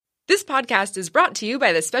This podcast is brought to you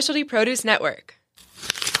by the Specialty Produce Network.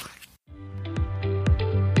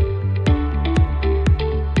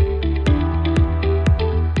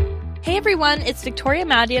 Hey everyone, it's Victoria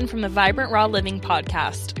Madian from the Vibrant Raw Living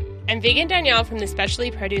podcast. I'm Vegan Danielle from the Specialty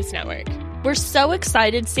Produce Network. We're so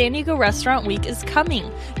excited San Diego Restaurant Week is coming.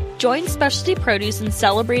 Join Specialty Produce in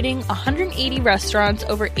celebrating 180 restaurants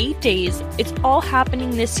over 8 days. It's all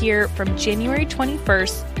happening this year from January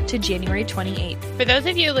 21st to January 28th. For those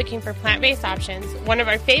of you looking for plant-based options, one of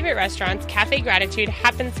our favorite restaurants, Cafe Gratitude,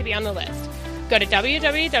 happens to be on the list. Go to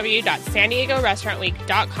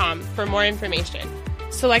www.sandiegorestaurantweek.com for more information.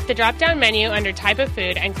 Select the drop-down menu under type of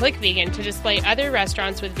food and click vegan to display other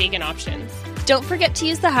restaurants with vegan options. Don't forget to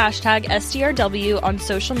use the hashtag SDRW on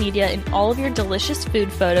social media in all of your delicious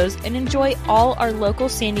food photos and enjoy all our local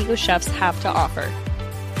San Diego chefs have to offer.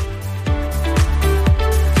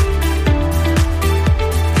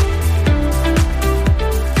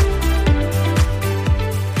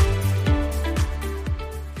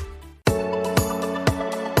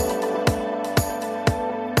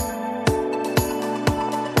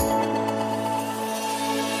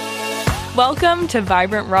 Welcome to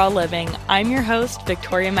Vibrant Raw Living. I'm your host,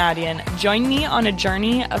 Victoria Madian. Join me on a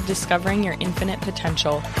journey of discovering your infinite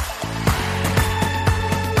potential.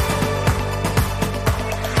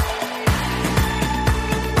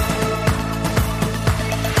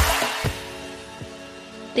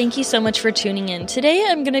 Thank you so much for tuning in. Today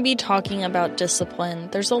I'm going to be talking about discipline.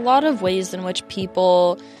 There's a lot of ways in which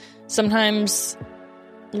people sometimes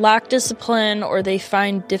lack discipline or they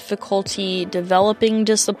find difficulty developing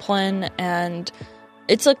discipline, and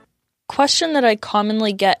it's a question that I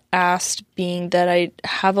commonly get asked, being that I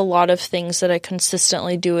have a lot of things that I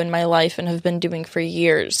consistently do in my life and have been doing for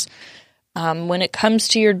years. When it comes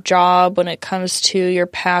to your job, when it comes to your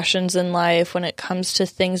passions in life, when it comes to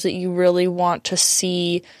things that you really want to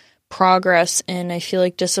see progress in, I feel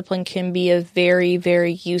like discipline can be a very,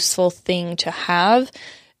 very useful thing to have.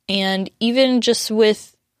 And even just with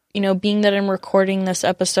being that I'm recording this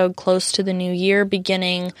episode close to the new year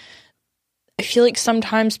beginning, I feel like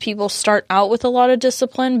sometimes people start out with a lot of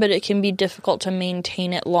discipline, but it can be difficult to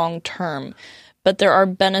maintain it long term. But there are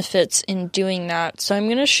benefits in doing that. So I'm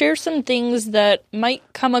going to share some things that might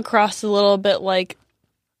come across a little bit like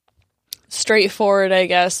straightforward, I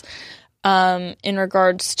guess, in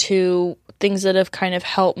regards to things that have kind of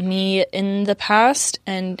helped me in the past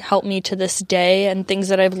and helped me to this day, and things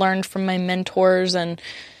that I've learned from my mentors and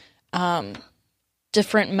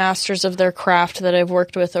different masters of their craft that I've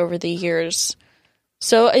worked with over the years.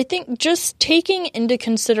 So I think just taking into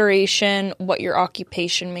consideration what your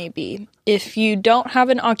occupation may be. If you don't have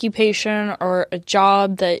an occupation or a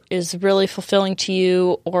job that is really fulfilling to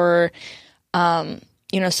you, or,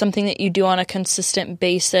 something that you do on a consistent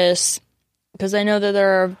basis, because I know that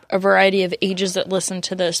there are a variety of ages that listen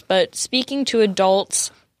to this, but speaking to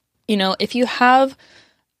adults, if you have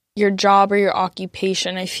your job or your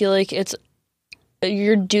occupation, I feel like it's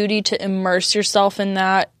your duty to immerse yourself in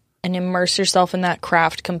that and immerse yourself in that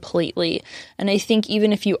craft completely. And I think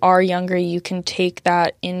even if you are younger, you can take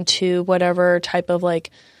that into whatever type of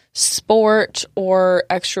sport or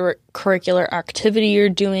extracurricular activity you're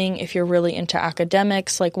doing. If you're really into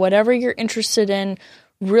academics, whatever you're interested in,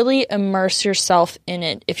 really immerse yourself in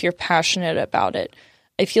it if you're passionate about it.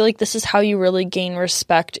 I feel like this is how you really gain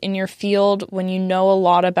respect in your field, when you know a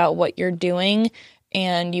lot about what you're doing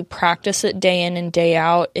and you practice it day in and day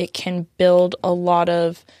out. It can build a lot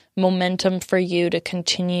of momentum for you to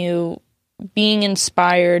continue being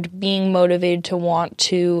inspired, being motivated to want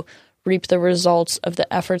to reap the results of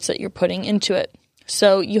the efforts that you're putting into it.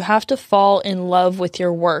 So you have to fall in love with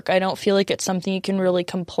your work. I don't feel like it's something you can really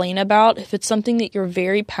complain about. If it's something that you're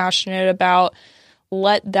very passionate about,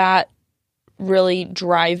 let that really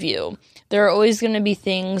drive you. There are always going to be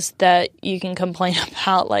things that you can complain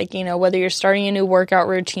about, whether you're starting a new workout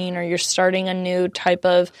routine or you're starting a new type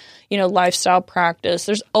of, lifestyle practice.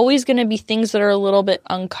 There's always going to be things that are a little bit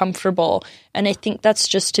uncomfortable. And I think that's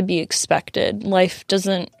just to be expected. Life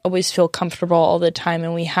doesn't always feel comfortable all the time,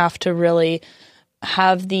 and we have to really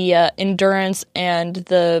have the endurance and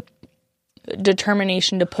the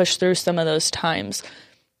determination to push through some of those times.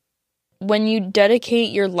 When you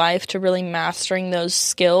dedicate your life to really mastering those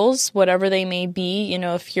skills, whatever they may be,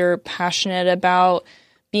 if you're passionate about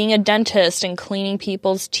being a dentist and cleaning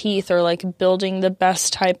people's teeth, or building the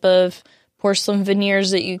best type of porcelain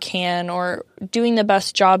veneers that you can, or doing the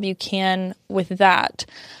best job you can with that,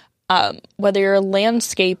 whether you're a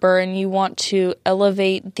landscaper and you want to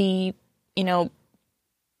elevate the,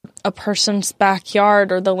 a person's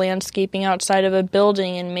backyard or the landscaping outside of a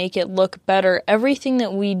building and make it look better. Everything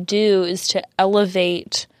that we do is to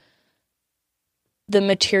elevate the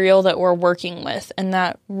material that we're working with, and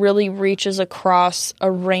that really reaches across a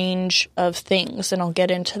range of things, and I'll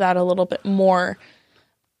get into that a little bit more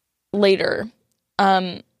later.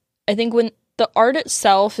 I think when the art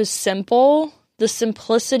itself is simple, the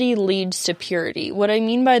simplicity leads to purity. What I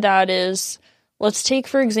mean by that is, let's take,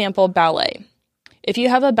 for example, ballet. If you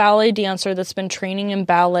have a ballet dancer that's been training in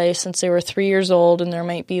ballet since they were 3 years old, and there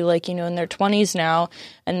might be in their 20s now,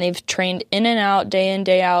 and they've trained in and out, day in,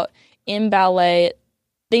 day out in ballet,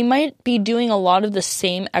 they might be doing a lot of the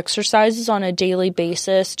same exercises on a daily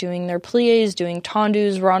basis, doing their pliés, doing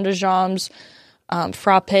tendus, rond de jambes,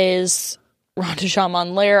 frappés, rond de jambe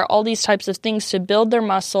en l'air, all these types of things to build their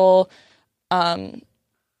muscle,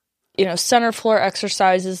 center floor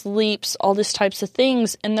exercises, leaps, all these types of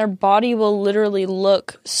things, and their body will literally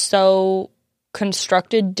look so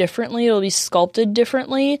constructed differently, it'll be sculpted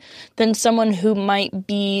differently than someone who might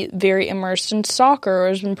be very immersed in soccer or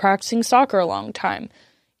has been practicing soccer a long time.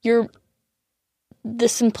 The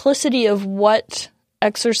simplicity of what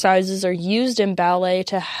exercises are used in ballet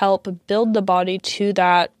to help build the body to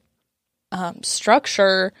that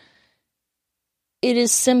structure, it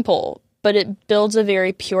is simple, but it builds a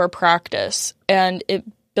very pure practice, and it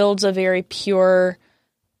builds a very pure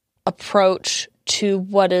approach to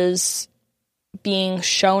what is being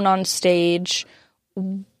shown on stage,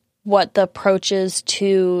 what the approach is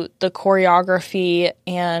to the choreography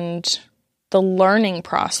and the learning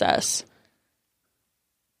process.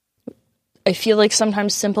 I feel like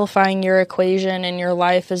sometimes simplifying your equation in your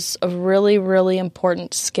life is a really, really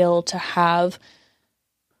important skill to have.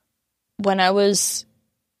 When I was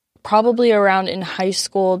probably around in high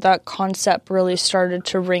school, that concept really started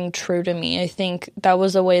to ring true to me. I think that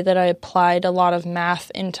was a way that I applied a lot of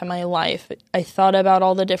math into my life. I thought about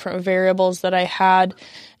all the different variables that I had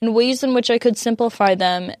and ways in which I could simplify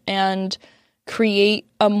them and create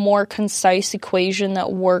a more concise equation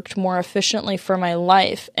that worked more efficiently for my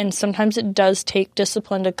life. And sometimes it does take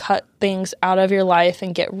discipline to cut things out of your life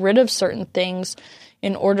and get rid of certain things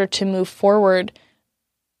in order to move forward.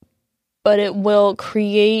 But it will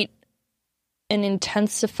create an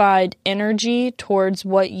intensified energy towards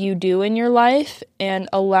what you do in your life and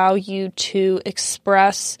allow you to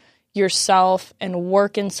express yourself and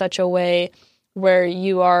work in such a way where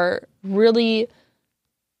you are really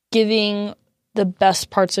giving the best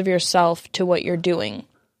parts of yourself to what you're doing.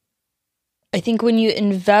 I think when you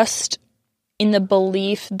invest in the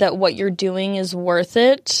belief that what you're doing is worth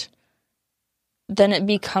it, then it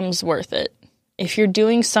becomes worth it. If you're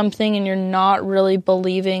doing something and you're not really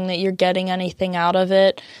believing that you're getting anything out of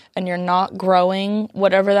it and you're not growing,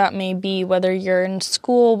 whatever that may be, whether you're in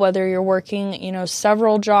school, whether you're working,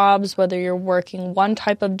 several jobs, whether you're working one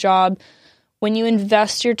type of job, when you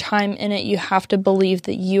invest your time in it, you have to believe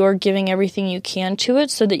that you are giving everything you can to it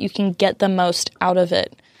so that you can get the most out of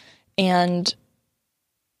it. And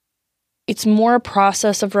it's more a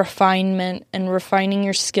process of refinement and refining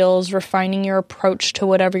your skills, refining your approach to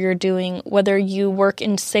whatever you're doing, whether you work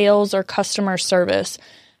in sales or customer service.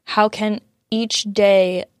 How can each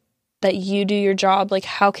day that you do your job,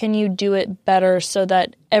 how can you do it better so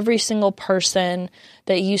that every single person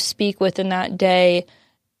that you speak with in that day,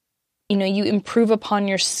 you improve upon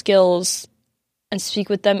your skills and speak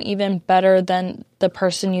with them even better than the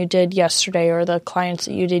person you did yesterday or the clients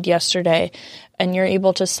that you did yesterday. And you're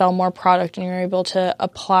able to sell more product and you're able to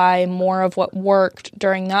apply more of what worked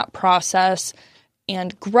during that process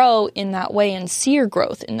and grow in that way and see your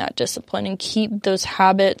growth in that discipline and keep those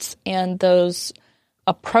habits and those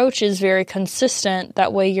approaches very consistent.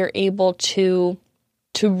 That way you're able to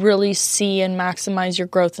really see and maximize your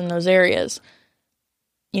growth in those areas.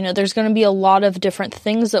 There's going to be a lot of different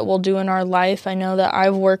things that we'll do in our life. I know that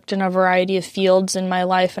I've worked in a variety of fields in my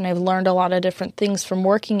life, and I've learned a lot of different things from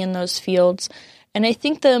working in those fields. And I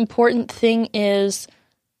think the important thing is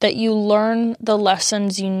that you learn the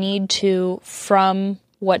lessons you need to from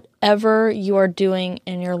whatever you are doing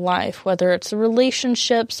in your life, whether it's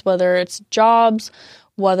relationships, whether it's jobs,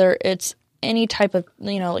 whether it's any type of,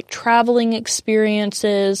 traveling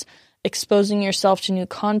experiences, exposing yourself to new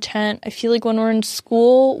content. I feel like when we're in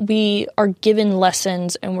school, we are given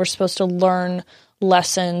lessons and we're supposed to learn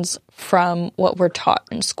lessons from what we're taught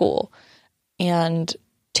in school and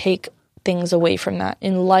take things away from that.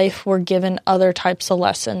 In life, we're given other types of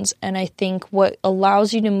lessons. And I think what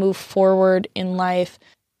allows you to move forward in life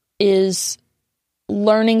is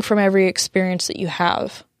learning from every experience that you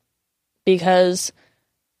have. Because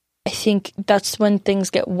I think that's when things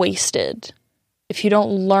get wasted. If you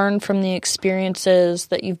don't learn from the experiences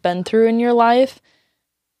that you've been through in your life,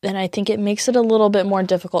 then I think it makes it a little bit more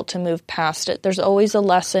difficult to move past it. There's always a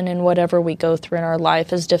lesson in whatever we go through in our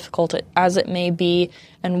life, as difficult as it may be.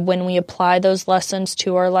 And when we apply those lessons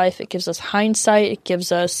to our life, it gives us hindsight, it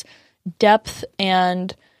gives us depth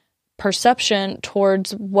and perception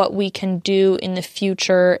towards what we can do in the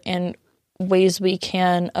future and ways we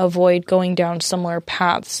can avoid going down similar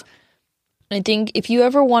paths. I think if you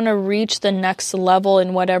ever want to reach the next level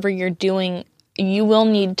in whatever you're doing, you will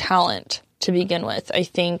need talent to begin with. I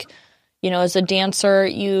think, as a dancer,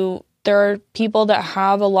 there are people that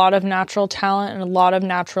have a lot of natural talent and a lot of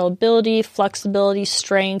natural ability, flexibility,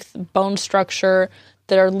 strength, bone structure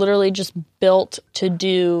that are literally just built to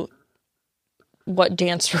do what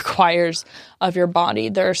dance requires of your body.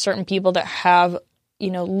 There are certain people that have,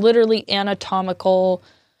 literally anatomical,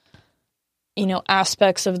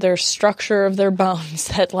 aspects of their structure of their bones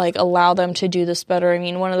that allow them to do this better. I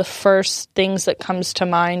mean, one of the first things that comes to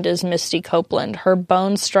mind is Misty Copeland. Her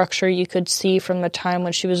bone structure, you could see from the time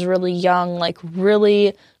when she was really young,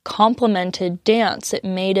 really complemented dance. It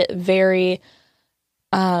made it very,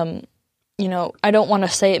 I don't want to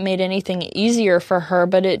say it made anything easier for her,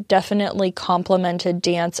 but it definitely complemented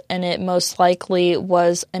dance, and it most likely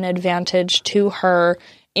was an advantage to her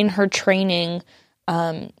in her training,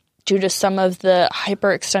 due to some of the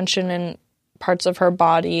hyperextension in parts of her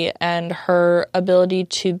body and her ability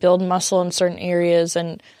to build muscle in certain areas,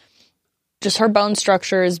 and just her bone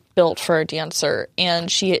structure is built for a dancer.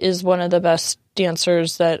 And she is one of the best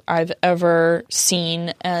dancers that I've ever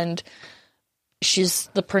seen. And she's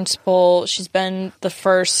been the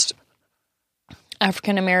first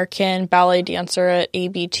African-American ballet dancer at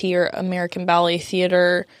ABT, or American Ballet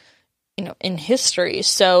Theater, in history.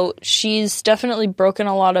 So she's definitely broken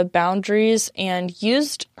a lot of boundaries and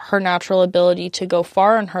used her natural ability to go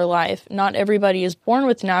far in her life. Not everybody is born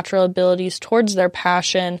with natural abilities towards their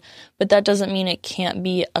passion, but that doesn't mean it can't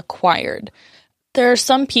be acquired. There are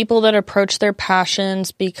some people that approach their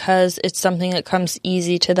passions because it's something that comes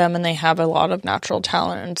easy to them and they have a lot of natural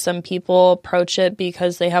talent. And some people approach it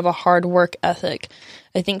because they have a hard work ethic.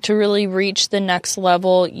 I think to really reach the next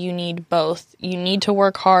level, you need both. You need to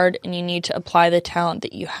work hard and you need to apply the talent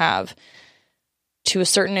that you have. To a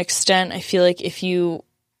certain extent, I feel like if you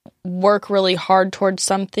work really hard towards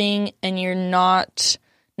something and you're not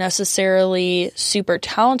necessarily super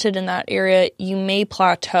talented in that area, you may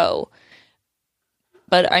plateau.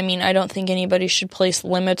 But I mean, I don't think anybody should place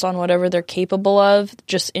limits on whatever they're capable of.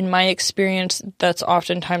 Just in my experience, that's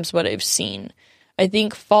oftentimes what I've seen. I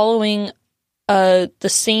think following the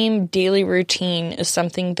same daily routine is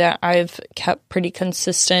something that I've kept pretty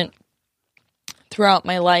consistent throughout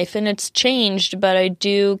my life. And it's changed, but I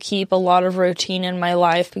do keep a lot of routine in my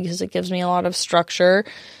life because it gives me a lot of structure.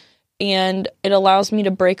 And it allows me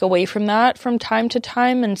to break away from that from time to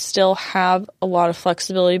time and still have a lot of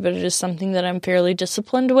flexibility, but it is something that I'm fairly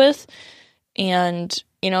disciplined with. And,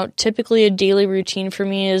 typically a daily routine for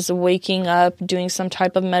me is waking up, doing some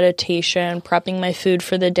type of meditation, prepping my food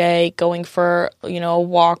for the day, going for, a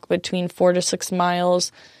walk between 4 to 6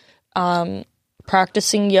 miles,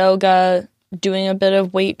 practicing yoga, doing a bit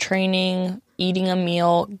of weight training, eating a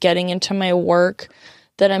meal, getting into my work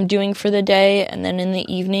that I'm doing for the day. And then in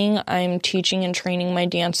the evening, I'm teaching and training my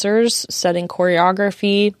dancers, setting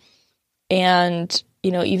choreography. And,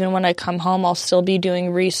 even when I come home, I'll still be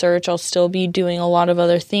doing research. I'll still be doing a lot of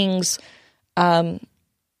other things. And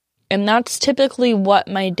that's typically what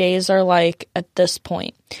my days are like at this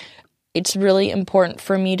point. It's really important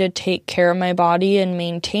for me to take care of my body and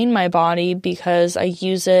maintain my body because I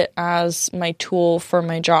use it as my tool for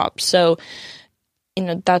my job. So,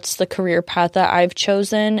 that's the career path that I've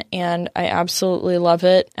chosen, and I absolutely love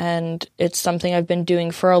it, and it's something I've been doing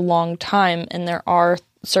for a long time, and there are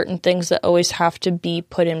certain things that always have to be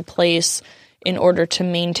put in place in order to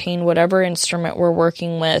maintain whatever instrument we're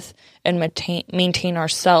working with and maintain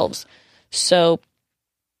ourselves. So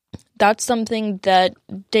that's something that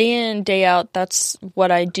day in, day out, that's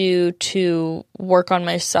what I do to work on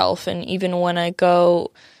myself. And even when I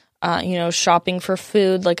go shopping for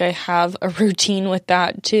food, I have a routine with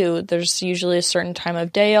that too. There's usually a certain time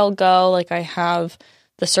of day I'll go. I have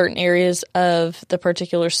the certain areas of the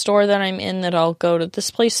particular store that I'm in that I'll go to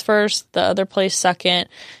this place first, the other place second,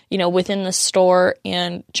 within the store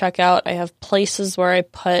and check out. I have places where I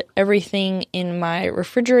put everything in my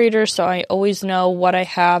refrigerator, so I always know what I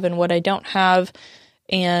have and what I don't have.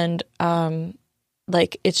 And,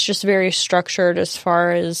 it's just very structured as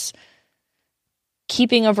far as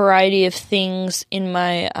keeping a variety of things in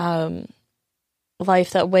my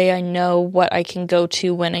life. That way I know what I can go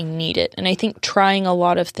to when I need it. And I think trying a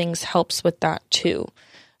lot of things helps with that too.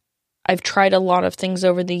 I've tried a lot of things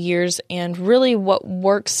over the years, and really what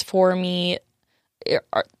works for me,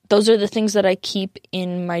 those are the things that I keep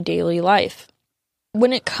in my daily life.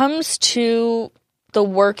 When it comes to the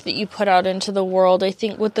work that you put out into the world, I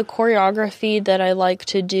think with the choreography that I like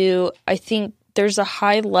to do, I think there's a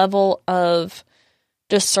high level of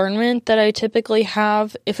discernment that I typically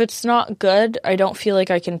have. If it's not good, I don't feel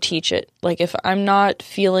like I can teach it. Like if I'm not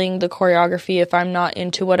feeling the choreography, if I'm not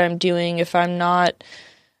into what I'm doing, if I'm not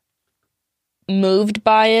moved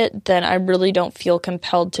by it, then I really don't feel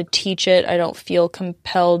compelled to teach it. I don't feel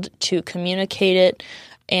compelled to communicate it.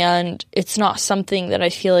 And it's not something that I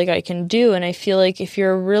feel like I can do. And I feel like if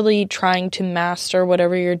you're really trying to master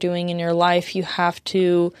whatever you're doing in your life, you have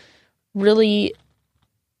to really,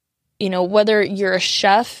 whether you're a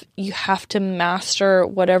chef, you have to master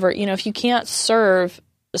whatever, if you can't serve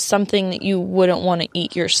something that you wouldn't want to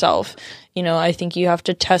eat yourself, I think you have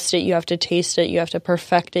to test it, you have to taste it, you have to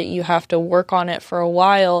perfect it, you have to work on it for a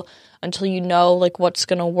while until you know like what's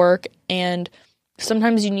going to work. And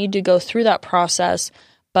sometimes you need to go through that process,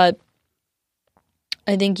 but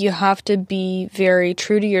I think you have to be very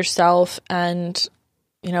true to yourself. And,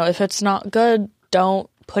 if it's not good, don't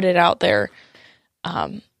put it out there.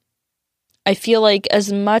 I feel like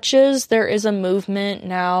as much as there is a movement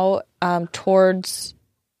now towards,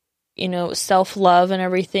 self-love and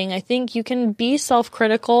everything, I think you can be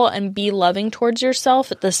self-critical and be loving towards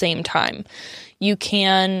yourself at the same time. You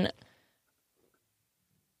can,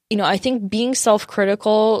 I think being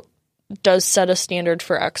self-critical does set a standard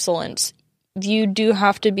for excellence. You do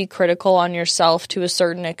have to be critical on yourself to a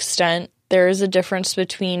certain extent. There is a difference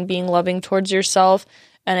between being loving towards yourself,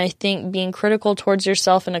 and I think being critical towards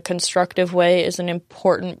yourself in a constructive way is an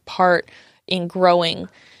important part in growing.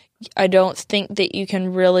 I don't think that you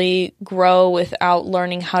can really grow without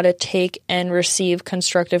learning how to take and receive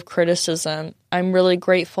constructive criticism. I'm really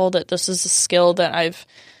grateful that this is a skill that I've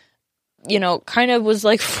kind of was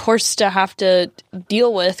like forced to have to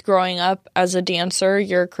deal with growing up as a dancer.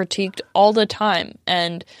 You're critiqued all the time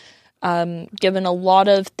and given a lot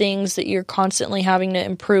of things that you're constantly having to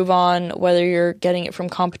improve on, whether you're getting it from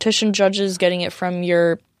competition judges, getting it from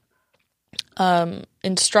your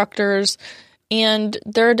instructors. And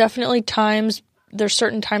there are definitely there's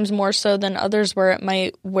certain times more so than others where it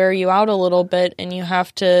might wear you out a little bit, and you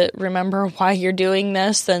have to remember why you're doing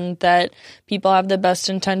this and that people have the best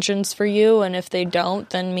intentions for you. And if they don't,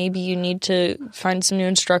 then maybe you need to find some new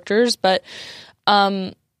instructors. But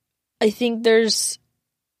I think there's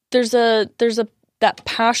that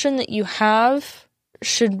passion that you have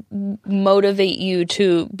should motivate you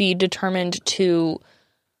to be determined to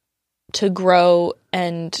grow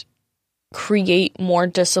and create more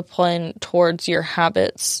discipline towards your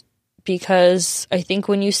habits. Because I think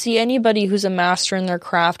when you see anybody who's a master in their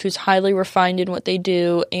craft, who's highly refined in what they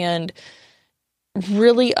do and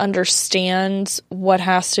really understands what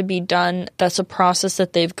has to be done, that's a process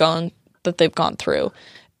that they've gone through.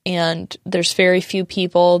 And there's very few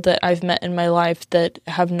people that I've met in my life that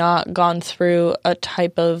have not gone through a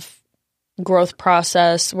type of growth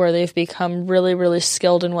process where they've become really, really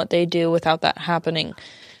skilled in what they do without that happening.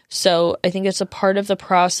 So I think it's a part of the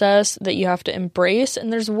process that you have to embrace.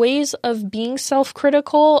 And there's ways of being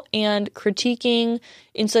self-critical and critiquing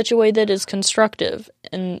in such a way that is constructive.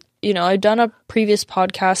 And, I've done a previous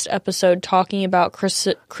podcast episode talking about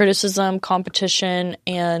criticism, competition,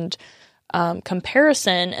 and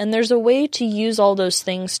comparison. And there's a way to use all those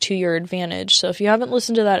things to your advantage. So if you haven't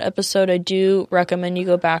listened to that episode, I do recommend you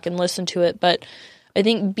go back and listen to it. But I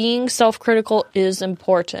think being self-critical is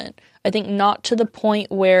important. I think not to the point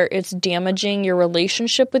where it's damaging your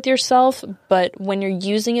relationship with yourself, but when you're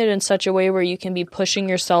using it in such a way where you can be pushing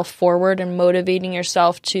yourself forward and motivating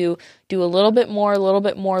yourself to do a little bit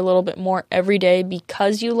more every day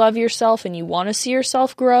because you love yourself and you want to see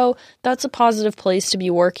yourself grow, that's a positive place to be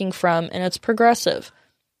working from, and it's progressive.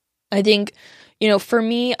 I think, for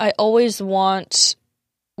me, I always want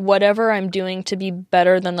whatever I'm doing to be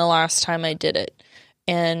better than the last time I did it.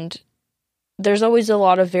 And there's always a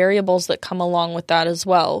lot of variables that come along with that as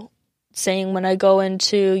well. Saying when I go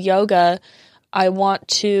into yoga, I want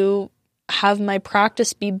to have my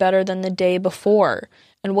practice be better than the day before.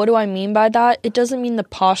 And what do I mean by that? It doesn't mean the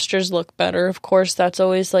postures look better. Of course, that's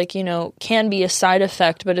always can be a side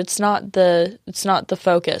effect, but it's not the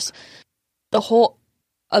focus. The whole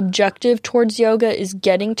objective towards yoga is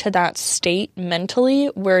getting to that state mentally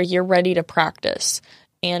where you're ready to practice.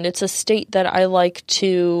 And it's a state that I like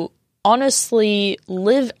to honestly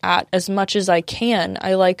live at as much as I can.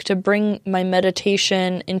 I like to bring my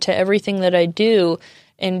meditation into everything that I do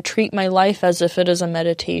and treat my life as if it is a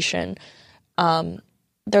meditation.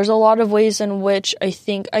 there's a lot of ways in which I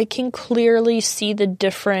think I can clearly see the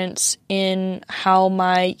difference in how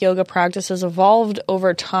my yoga practice has evolved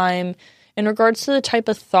over time in regards to the type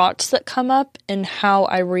of thoughts that come up and how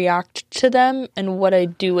I react to them and what I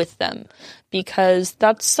do with them. Because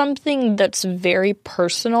that's something that's very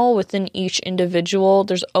personal within each individual.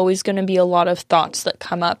 There's always going to be a lot of thoughts that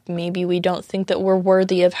come up. Maybe we don't think that we're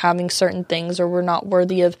worthy of having certain things, or we're not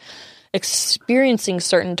worthy of experiencing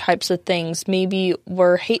certain types of things. Maybe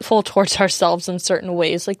we're hateful towards ourselves in certain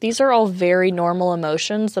ways. Like, these are all very normal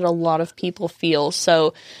emotions that a lot of people feel.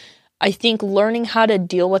 So I think learning how to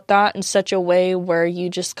deal with that in such a way where you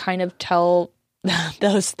just kind of tell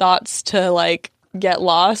those thoughts to like get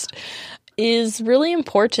lost is really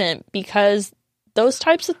important, because those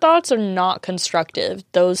types of thoughts are not constructive.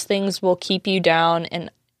 Those things will keep you down and,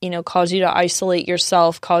 cause you to isolate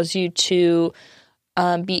yourself, cause you to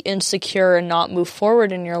be insecure and not move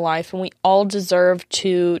forward in your life. And we all deserve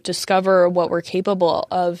to discover what we're capable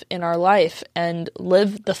of in our life and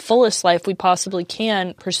live the fullest life we possibly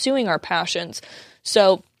can, pursuing our passions.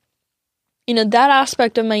 So, that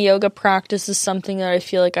aspect of my yoga practice is something that I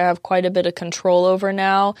feel like I have quite a bit of control over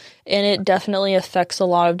now, and it definitely affects a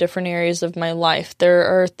lot of different areas of my life. There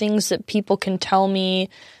are things that people can tell me,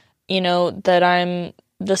 that I'm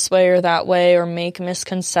this way or that way, or make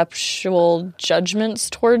misconceptual judgments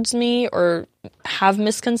towards me, or have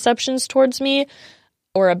misconceptions towards me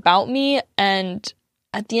or about me. And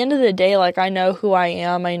at the end of the day, like, I know who I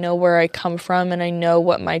am, I know where I come from, and I know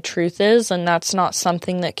what my truth is, and that's not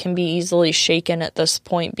something that can be easily shaken at this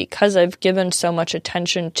point, because I've given so much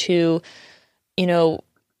attention to,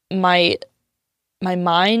 my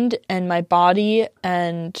mind and my body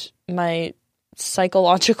and my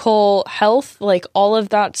psychological health. Like, all of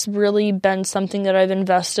that's really been something that I've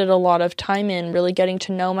invested a lot of time in, really getting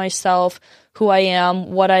to know myself, who I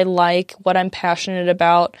am, what I like, what I'm passionate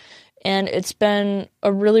about. And it's been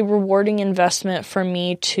a really rewarding investment for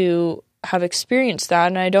me to have experienced that.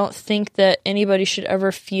 And I don't think that anybody should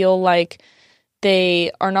ever feel like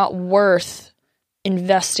they are not worth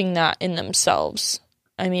investing that in themselves.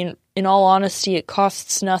 I mean, in all honesty, it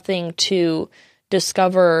costs nothing to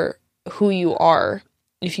discover who you are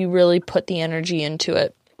if you really put the energy into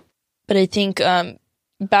it. But I think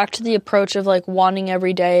back to the approach of like wanting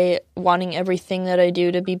every day, wanting everything that I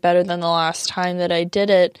do to be better than the last time that I did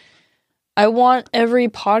it, I want every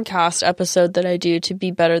podcast episode that I do to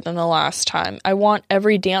be better than the last time. I want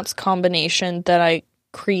every dance combination that I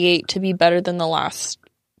create to be better than the last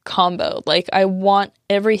combo. Like, I want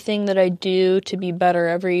everything that I do to be better.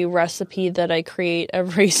 Every recipe that I create,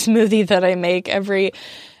 every smoothie that I make,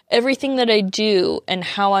 everything that I do and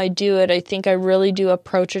how I do it, I think I really do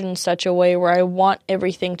approach it in such a way where I want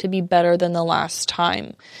everything to be better than the last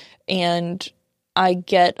time. And I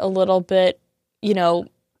get a little bit,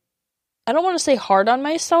 I don't want to say hard on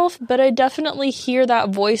myself, but I definitely hear that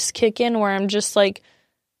voice kick in where I'm just like,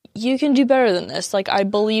 you can do better than this. Like, I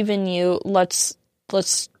believe in you. Let's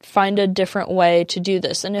find a different way to do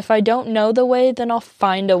this. And if I don't know the way, then I'll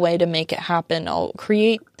find a way to make it happen. I'll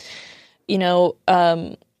create,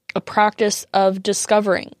 a practice of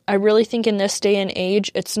discovering. I really think in this day and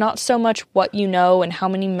age, it's not so much what you know and how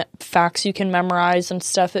many facts you can memorize and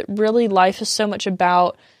stuff. Life is so much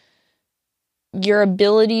about your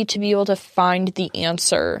ability to be able to find the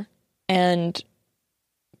answer and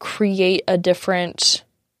create a different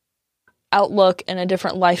outlook and a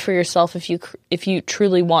different life for yourself if you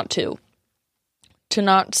truly want to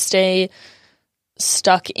not stay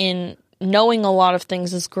stuck in knowing a lot of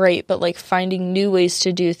things is great, but like finding new ways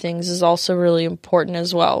to do things is also really important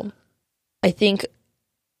as well. I think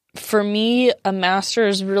for me, a master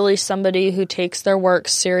is really somebody who takes their work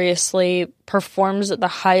seriously, performs at the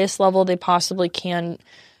highest level they possibly can,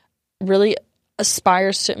 really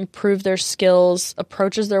aspires to improve their skills,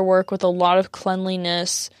 approaches their work with a lot of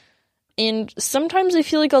cleanliness. And sometimes I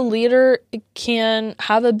feel like a leader can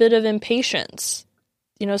have a bit of impatience.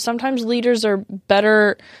 Sometimes leaders are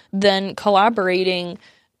better than collaborating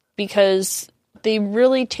because they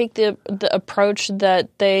really take the approach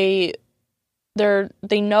that they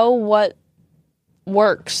know what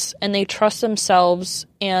works and they trust themselves,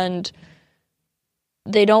 and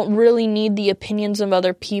they don't really need the opinions of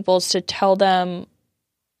other people to tell them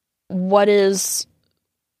what is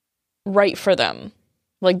right for them.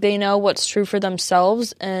 Like, they know what's true for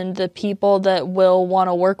themselves, and the people that will want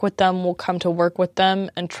to work with them will come to work with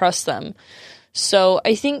them and trust them. So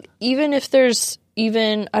I think even if there's I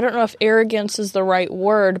don't know if arrogance is the right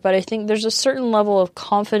word, but I think there's a certain level of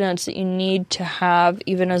confidence that you need to have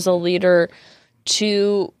even as a leader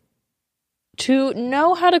to to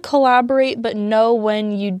know how to collaborate, but know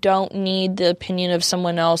when you don't need the opinion of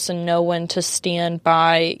someone else and know when to stand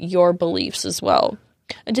by your beliefs as well.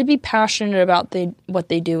 And to be passionate about what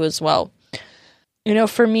they do as well. You know,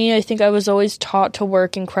 for me, I think I was always taught to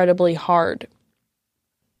work incredibly hard.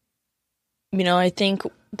 You know, I think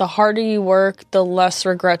the harder you work, the less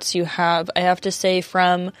regrets you have. I have to say for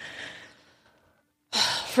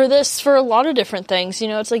a lot of different things, you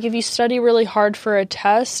know, it's like if you study really hard for a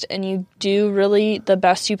test and you do really the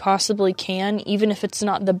best you possibly can, even if it's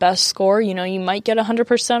not the best score, you know, you might get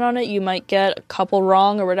 100% on it, you might get a couple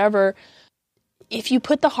wrong or whatever. If you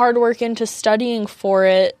put the hard work into studying for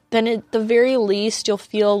it, then at the very least, you'll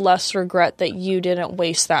feel less regret that you didn't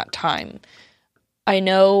waste that time. I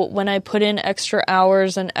know when I put in extra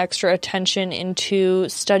hours and extra attention into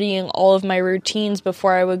studying all of my routines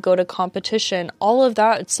before I would go to competition, all of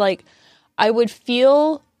that, it's like I would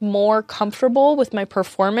feel more comfortable with my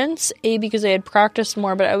performance, because I had practiced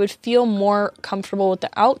more, but I would feel more comfortable with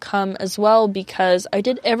the outcome as well because I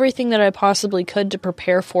did everything that I possibly could to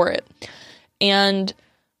prepare for it. And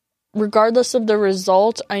regardless of the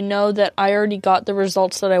result, I know that I already got the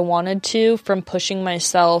results that I wanted to from pushing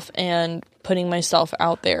myself and putting myself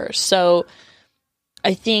out there. So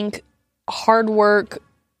I think hard work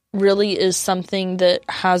really is something that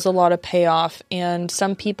has a lot of payoff. And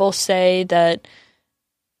some people say that,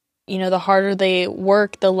 you know, the harder they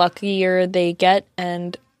work, the luckier they get.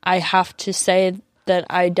 And I have to say that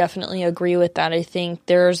I definitely agree with that. I think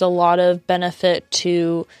there's a lot of benefit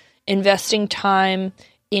to investing time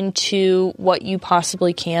into what you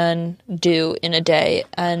possibly can do in a day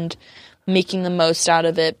and making the most out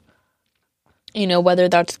of it. You know, whether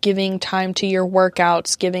that's giving time to your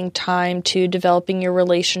workouts, giving time to developing your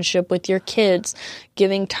relationship with your kids,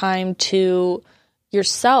 giving time to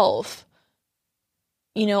yourself.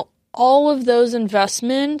 You know, all of those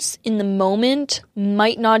investments in the moment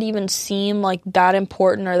might not even seem like that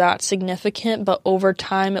important or that significant, but over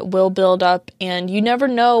time it will build up, and you never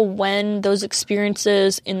know when those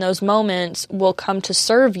experiences in those moments will come to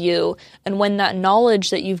serve you, and when that knowledge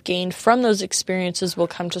that you've gained from those experiences will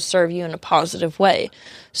come to serve you in a positive way.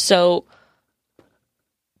 So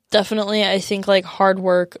definitely, I think like hard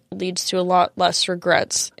work leads to a lot less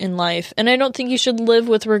regrets in life, and I don't think you should live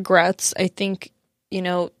with regrets. I think, you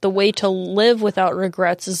know, the way to live without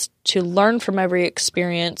regrets is to learn from every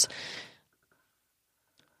experience.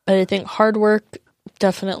 But I think hard work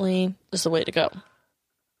definitely is the way to go.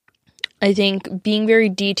 I think being very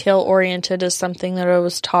detail-oriented is something that I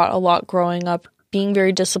was taught a lot growing up. Being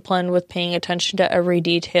very disciplined with paying attention to every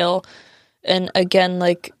detail. And again,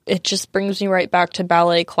 like, it just brings me right back to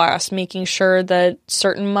ballet class, making sure that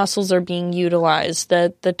certain muscles are being utilized,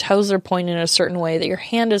 that the toes are pointed in a certain way, that your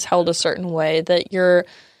hand is held a certain way, that you're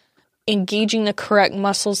engaging the correct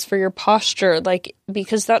muscles for your posture, like,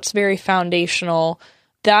 because that's very foundational.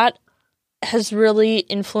 That has really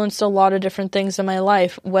influenced a lot of different things in my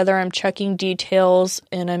life, whether I'm checking details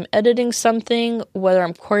and I'm editing something, whether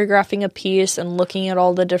I'm choreographing a piece and looking at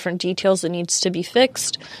all the different details that needs to be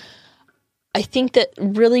fixed. I think that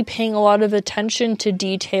really paying a lot of attention to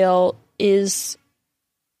detail is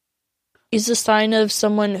a sign of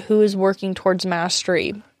someone who is working towards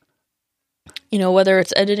mastery. You know, whether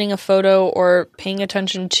it's editing a photo or paying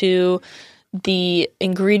attention to the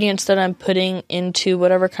ingredients that I'm putting into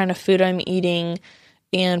whatever kind of food I'm eating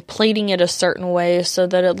and plating it a certain way so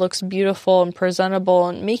that it looks beautiful and presentable,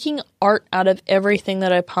 and making art out of everything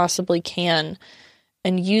that I possibly can.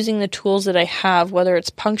 And using the tools that I have, whether it's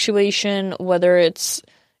punctuation, whether it's,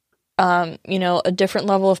 you know, a different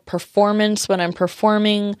level of performance when I'm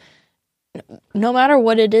performing, no matter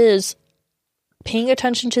what it is, paying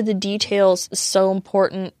attention to the details is so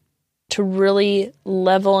important to really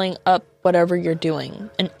leveling up whatever you're doing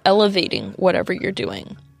and elevating whatever you're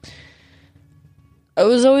doing. I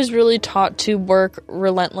was always really taught to work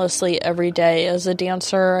relentlessly every day. As a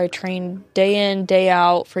dancer, I trained day in, day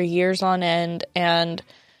out for years on end, and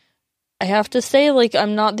I have to say, like,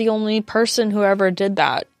 I'm not the only person who ever did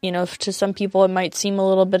that. You know, to some people it might seem a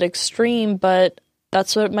little bit extreme, but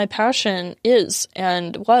that's what my passion is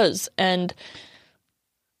and was. And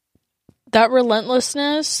that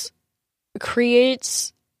relentlessness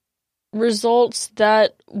creates results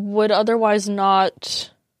that would otherwise not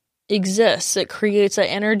exists. It creates an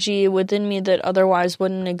energy within me that otherwise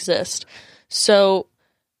wouldn't exist. So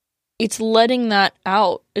it's letting that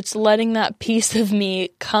out. It's letting that piece of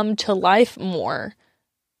me come to life more.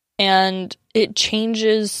 And it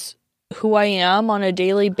changes who I am on a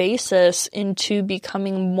daily basis into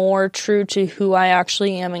becoming more true to who I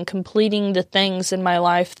actually am and completing the things in my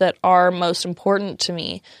life that are most important to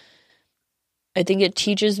me. I think it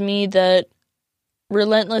teaches me that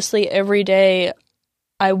relentlessly every day,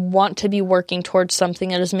 I want to be working towards something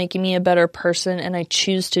that is making me a better person, and I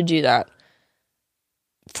choose to do that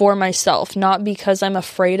for myself, not because I'm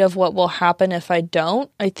afraid of what will happen if I don't.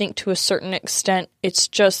 I think to a certain extent, it's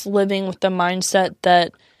just living with the mindset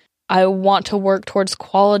that I want to work towards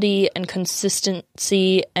quality and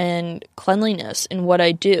consistency and cleanliness in what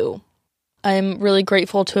I do. I'm really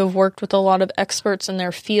grateful to have worked with a lot of experts in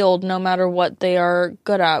their field, no matter what they are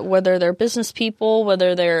good at, whether they're business people,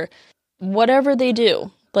 whether they're whatever they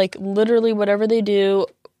do, like literally whatever they do.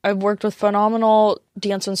 I've worked with phenomenal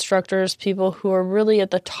dance instructors, people who are really at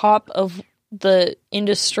the top of the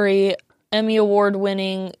industry, Emmy Award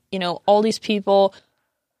winning, all these people.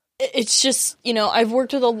 It's just, I've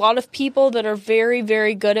worked with a lot of people that are very,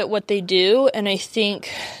 very good at what they do. And I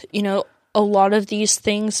think, a lot of these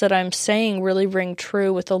things that I'm saying really ring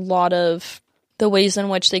true with a lot of the ways in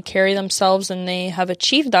which they carry themselves, and they have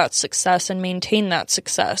achieved that success and maintained that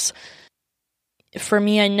success. For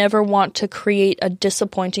me, I never want to create a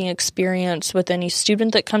disappointing experience with any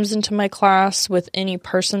student that comes into my class, with any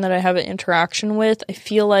person that I have an interaction with. I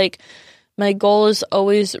feel like my goal is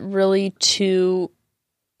always really to,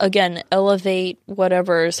 again, elevate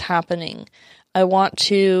whatever is happening. I want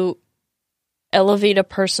to elevate a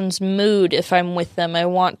person's mood if I'm with them. I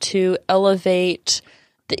want to elevate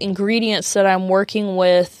the ingredients that I'm working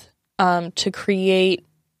with to create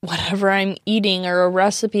whatever I'm eating or a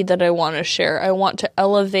recipe that I want to share. I want to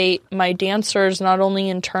elevate my dancers not only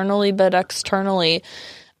internally but externally,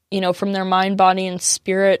 from their mind, body, and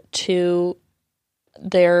spirit to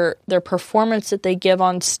their performance that they give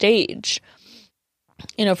on stage.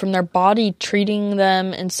 From their body, treating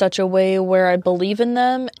them in such a way where I believe in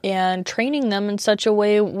them, and training them in such a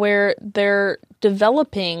way where they're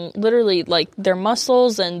developing literally like their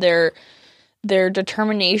muscles and their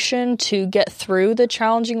determination to get through the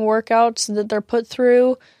challenging workouts that they're put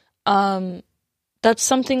through. That's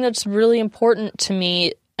something that's really important to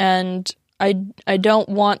me, and I don't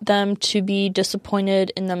want them to be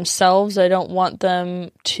disappointed in themselves. I don't want them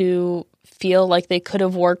to feel like they could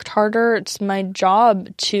have worked harder. It's my job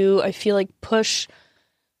to, I feel like, push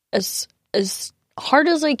as hard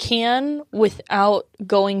as I can without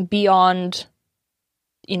going beyond,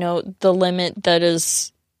 the limit that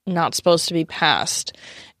is not supposed to be passed.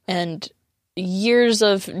 And years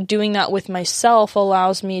of doing that with myself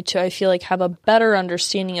allows me to, I feel like, have a better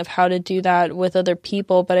understanding of how to do that with other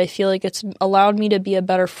people. But I feel like it's allowed me to be a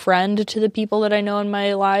better friend to the people that I know in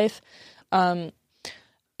my life.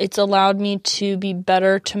 It's allowed me to be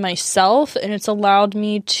better to myself, and it's allowed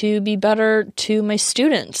me to be better to my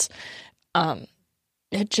students.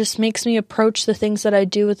 It just makes me approach the things that I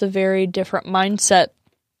do with a very different mindset,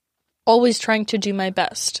 always trying to do my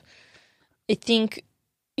best. I think,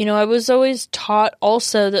 I was always taught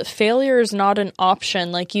also that failure is not an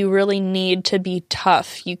option. Like, you really need to be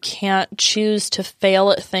tough. You can't choose to fail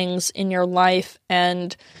at things in your life,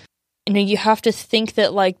 and, you have to think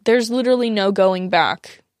that, like, there's literally no going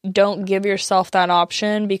back. Don't give yourself that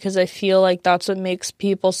option, because I feel like that's what makes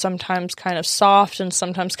people sometimes kind of soft and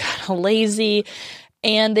sometimes kind of lazy,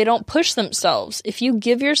 and they don't push themselves. If you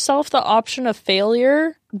give yourself the option of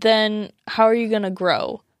failure, then how are you going to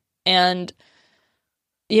grow? And,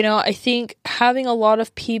 I think having a lot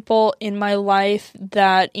of people in my life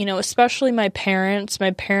that, especially my parents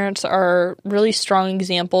are really strong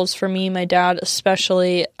examples for me. My dad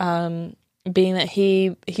especially, being that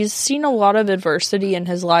he's seen a lot of adversity in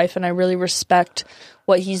his life, and I really respect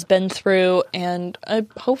what he's been through, and I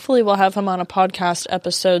hopefully will have him on a podcast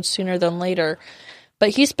episode sooner than later. But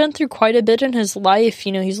he's been through quite a bit in his life.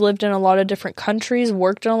 He's lived in a lot of different countries,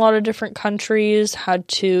 worked in a lot of different countries, had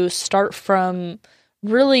to start from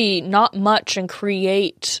really not much and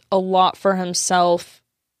create a lot for himself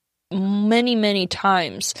many, many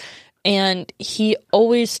times. And he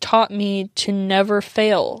always taught me to never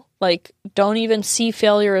fail. Like, don't even see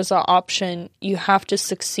failure as an option. You have to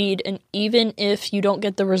succeed. And even if you don't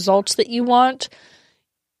get the results that you want,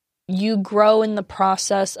 you grow in the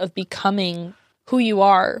process of becoming who you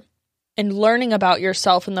are and learning about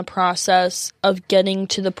yourself in the process of getting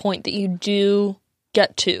to the point that you do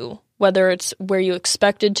get to, whether it's where you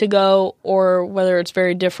expected to go or whether it's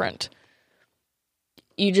very different.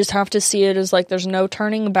 You just have to see it as like, there's no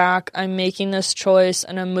turning back. I'm making this choice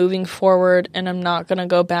and I'm moving forward, and I'm not going to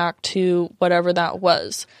go back to whatever that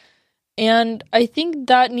was. And I think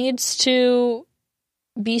that needs to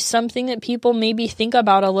be something that people maybe think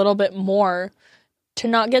about a little bit more, to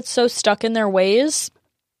not get so stuck in their ways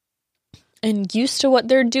and used to what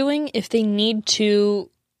they're doing. If they need to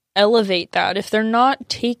elevate that, if they're not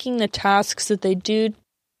taking the tasks that they do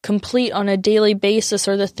complete on a daily basis,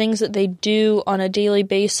 or the things that they do on a daily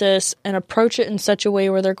basis, and approach it in such a way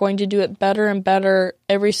where they're going to do it better and better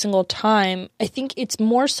every single time. I think it's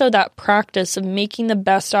more so that practice of making the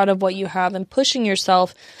best out of what you have and pushing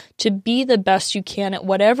yourself to be the best you can at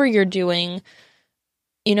whatever you're doing.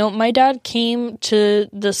 You know, my dad came to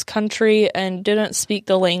this country and didn't speak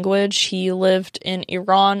the language. He lived in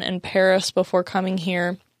Iran and Paris before coming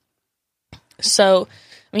here. So,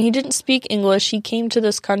 I mean, he didn't speak English. He came to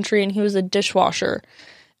this country and he was a dishwasher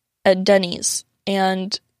at Denny's.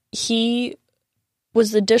 And he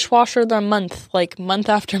was the dishwasher of the month, like month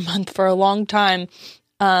after month for a long time.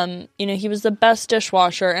 You know, he was the best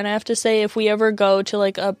dishwasher. And I have to say, if we ever go to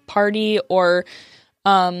like a party or,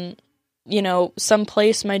 you know,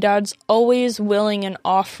 someplace, my dad's always willing and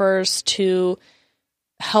offers to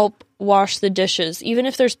help wash the dishes, even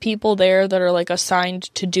if there's people there that are like assigned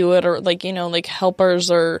to do it, or like, you know, like helpers,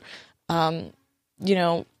 or you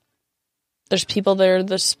know, there's people there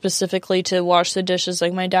that specifically to wash the dishes.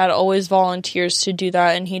 Like, my dad always volunteers to do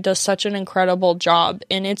that, and he does such an incredible job.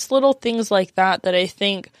 And it's little things like that that I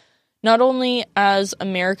think not only as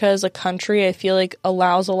America as a country, I feel like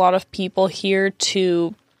allows a lot of people here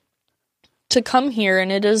to come here,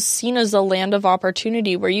 and it is seen as a land of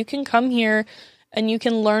opportunity where you can come here and you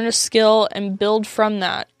can learn a skill and build from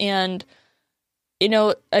that. And, you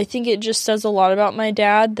know, I think it just says a lot about my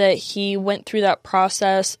dad that he went through that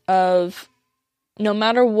process of, no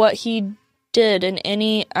matter what he did in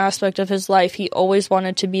any aspect of his life, he always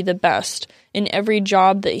wanted to be the best. In every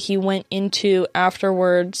job that he went into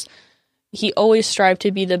afterwards, he always strived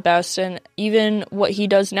to be the best. And even what he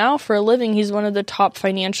does now for a living, he's one of the top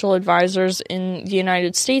financial advisors in the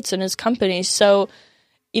United States in his company. So,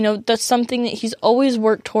 you know, that's something that he's always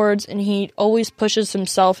worked towards, and he always pushes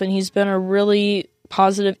himself, and he's been a really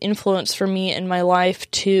positive influence for me in my life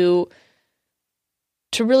to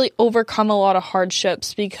really overcome a lot of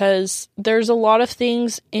hardships, because there's a lot of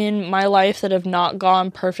things in my life that have not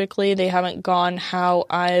gone perfectly. They haven't gone how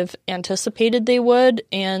I've anticipated they would,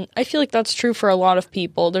 and I feel like that's true for a lot of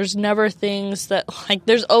people. There's never things that, like,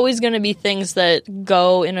 there's always going to be things that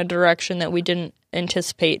go in a direction that we didn't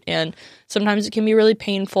anticipate, and sometimes it can be really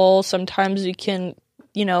painful. Sometimes it can,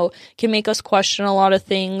 you know, can make us question a lot of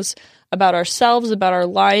things about ourselves, about our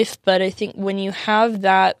life. But I think when you have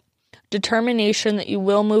that determination that you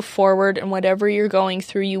will move forward, and whatever you're going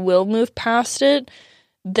through, you will move past it,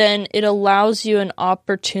 then it allows you an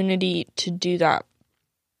opportunity to do that,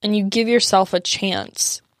 and you give yourself a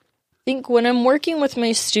chance. I think when I'm working with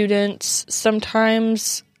my students,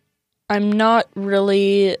 sometimes I'm not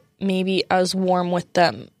really maybe as warm with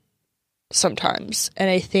them sometimes.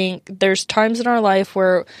 And I think there's times in our life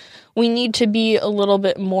where we need to be a little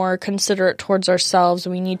bit more considerate towards ourselves.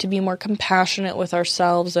 We need to be more compassionate with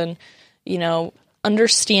ourselves and, you know,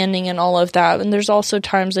 understanding and all of that. And there's also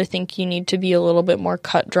times I think you need to be a little bit more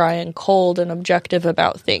cut, dry, and cold and objective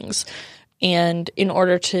about things, and in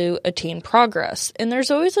order to attain progress. And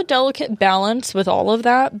there's always a delicate balance with all of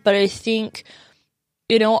that. But I think,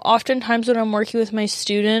 you know, oftentimes when I'm working with my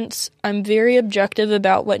students, I'm very objective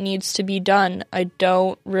about what needs to be done. I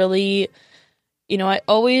don't really, you know, I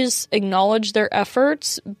always acknowledge their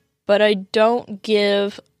efforts, but I don't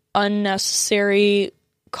give unnecessary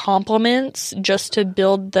compliments just to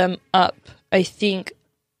build them up. I think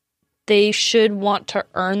they should want to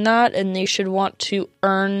earn that, and they should want to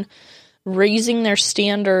earn raising their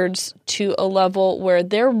standards to a level where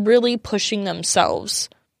they're really pushing themselves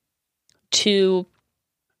to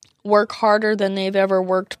work harder than they've ever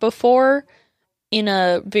worked before, in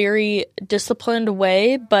a very disciplined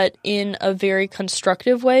way, but in a very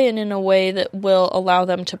constructive way, and in a way that will allow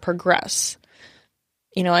them to progress.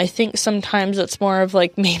 You know, I think sometimes it's more of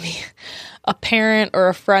like maybe a parent or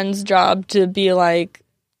a friend's job to be like,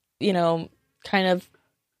 you know, kind of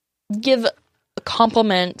give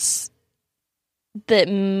compliments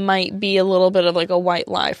that might be a little bit of like a white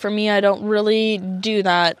lie. For me, I don't really do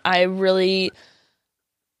that. I really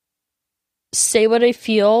say what I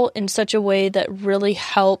feel in such a way that really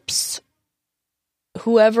helps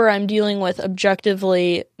whoever I'm dealing with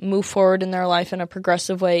objectively move forward in their life in a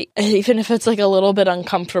progressive way, even if it's like a little bit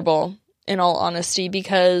uncomfortable, in all honesty,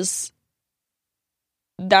 because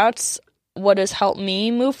that's what has helped me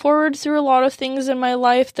move forward through a lot of things in my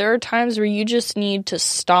life. There are times where you just need to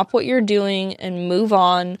stop what you're doing and move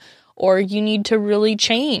on, or you need to really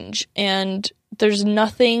change. And there's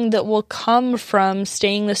nothing that will come from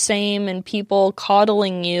staying the same and people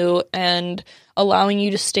coddling you and allowing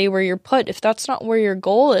you to stay where you're put. If that's not where your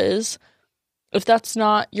goal is, if that's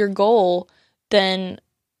not your goal, then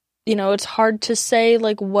it's hard to say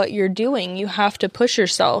like what you're doing. You have to push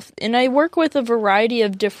yourself. And I work with a variety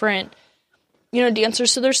of different,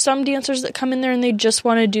 dancers. So there's some dancers that come in there and they just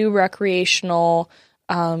want to do recreational,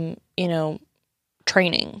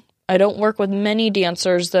 training. I don't work with many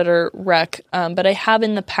dancers that are rec, but I have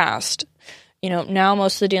in the past. Now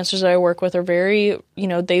most of the dancers that I work with are very,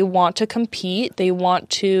 they want to compete. They want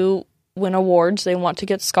to win awards. They want to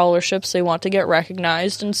get scholarships. They want to get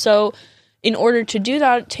recognized. And so in order to do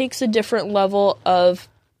that, it takes a different level of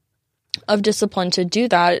discipline to do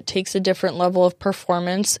that. It takes a different level of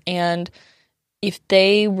performance. And if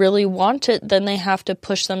they really want it, then they have to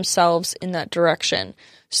push themselves in that direction.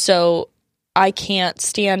 So I can't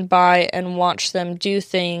stand by and watch them do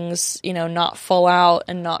things, not fall out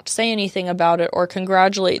and not say anything about it or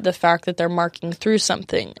congratulate the fact that they're marking through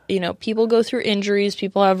something. People go through injuries,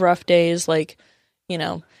 people have rough days, like,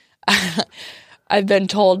 I've been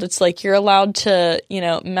told it's like you're allowed to,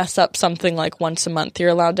 mess up something like once a month. You're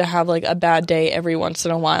allowed to have like a bad day every once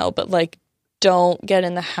in a while, but like don't get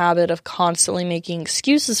in the habit of constantly making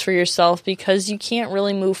excuses for yourself, because you can't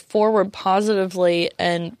really move forward positively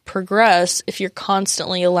and progress if you're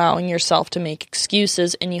constantly allowing yourself to make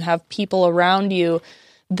excuses and you have people around you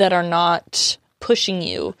that are not pushing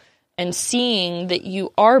you and seeing that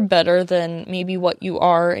you are better than maybe what you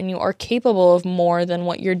are and you are capable of more than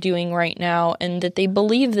what you're doing right now, and that they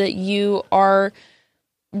believe that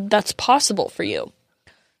that's possible for you.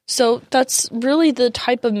 So that's really the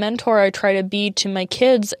type of mentor I try to be to my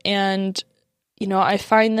kids. And, I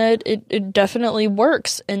find that it definitely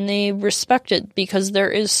works and they respect it because there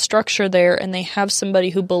is structure there and they have somebody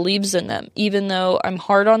who believes in them. Even though I'm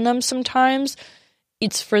hard on them sometimes,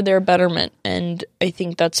 it's for their betterment. And I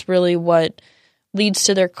think that's really what leads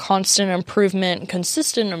to their constant improvement and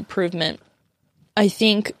consistent improvement. I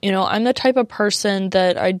think, I'm the type of person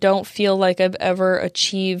that I don't feel like I've ever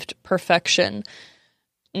achieved perfection.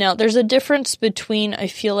 Now, there's a difference between, I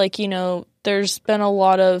feel like, there's been a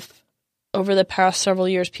lot of, over the past several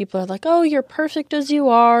years, people are like, oh, you're perfect as you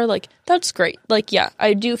are. Like, that's great. Like, yeah,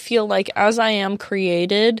 I do feel like as I am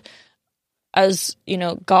created, as,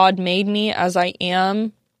 God made me as I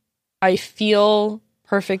am, I feel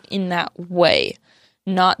perfect in that way.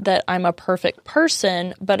 Not that I'm a perfect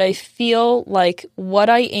person, but I feel like what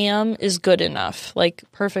I am is good enough, like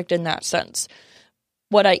perfect in that sense.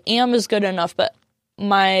 What I am is good enough, but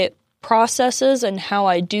my processes and how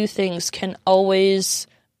I do things can always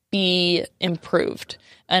be improved.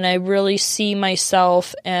 And I really see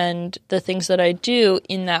myself and the things that I do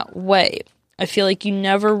in that way. I feel like you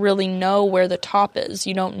never really know where the top is.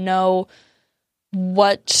 You don't know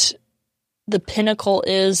what the pinnacle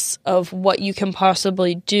is of what you can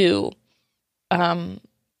possibly do. And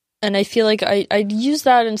I feel like I use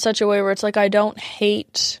that in such a way where it's like I don't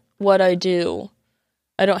hate what I do.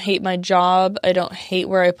 I don't hate my job. I don't hate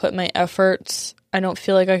where I put my efforts. I don't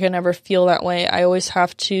feel like I can ever feel that way. I always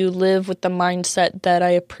have to live with the mindset that I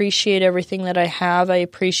appreciate everything that I have. I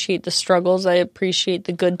appreciate the struggles. I appreciate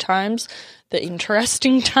the good times, the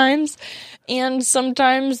interesting times, and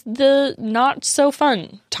sometimes the not so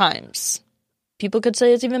fun times. People could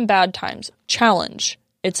say it's even bad times. Challenge.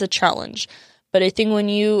 It's a challenge. But I think when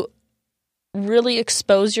you really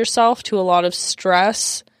expose yourself to a lot of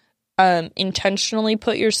stress, intentionally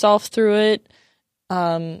put yourself through it,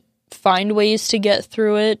 find ways to get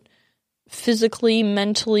through it, physically,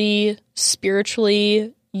 mentally,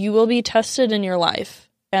 spiritually, you will be tested in your life.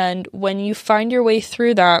 And when you find your way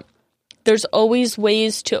through that, there's always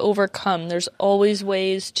ways to overcome. There's always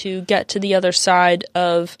ways to get to the other side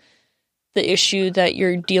of the issue that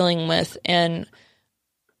you're dealing with. And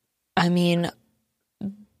I mean,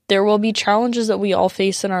 there will be challenges that we all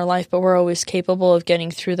face in our life, but we're always capable of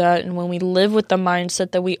getting through that. And when we live with the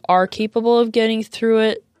mindset that we are capable of getting through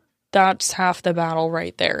it, that's half the battle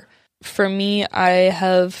right there. For me, I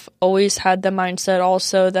have always had the mindset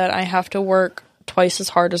also that I have to work twice as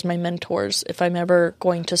hard as my mentors if I'm ever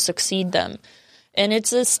going to succeed them. And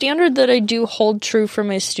it's a standard that I do hold true for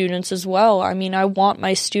my students as well. I mean, I want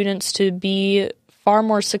my students to be far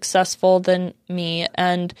more successful than me.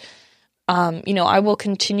 And I will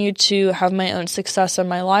continue to have my own success in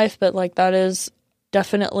my life, but like that is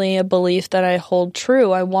definitely a belief that I hold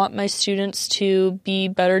true. I want my students to be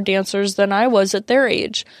better dancers than I was at their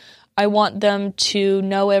age. I want them to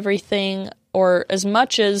know everything, or as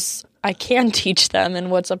much as I can teach them and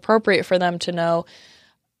what's appropriate for them to know.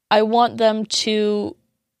 I want them to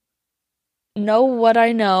know what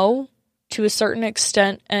I know to a certain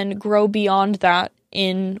extent and grow beyond that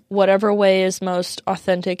in whatever way is most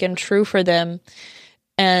authentic and true for them,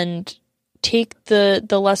 and take the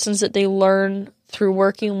lessons that they learn through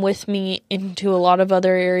working with me into a lot of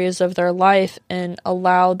other areas of their life and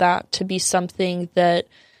allow that to be something that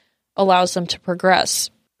allows them to progress.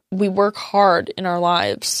 We work hard in our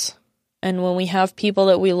lives, and when we have people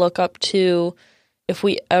that we look up to, if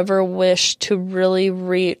we ever wish to really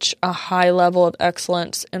reach a high level of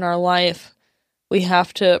excellence in our life, we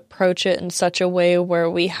have to approach it in such a way where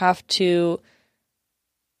we have to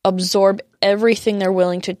absorb everything they're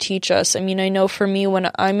willing to teach us. I mean, I know for me, when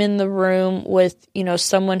I'm in the room with,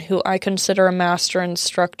 someone who I consider a master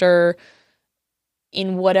instructor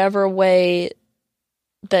in whatever way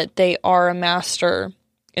that they are a master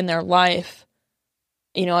in their life,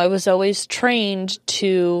 I was always trained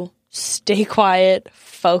to stay quiet,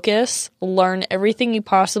 focus, learn everything you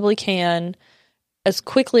possibly can as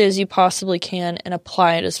quickly as you possibly can, and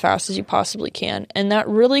apply it as fast as you possibly can. And that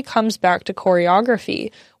really comes back to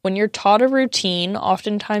choreography. When you're taught a routine,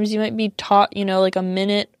 oftentimes you might be taught, like a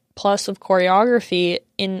minute plus of choreography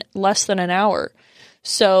in less than an hour.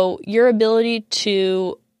 So your ability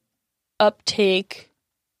to uptake,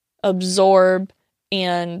 absorb,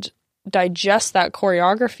 and digest that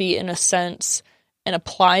choreography in a sense and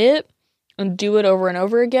apply it and do it over and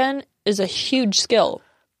over again is a huge skill.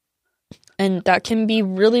 And that can be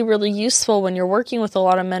really, really useful when you're working with a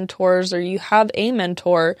lot of mentors, or you have a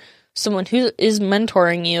mentor, someone who is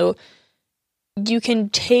mentoring you. You can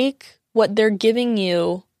take what they're giving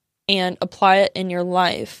you and apply it in your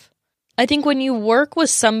life. I think when you work with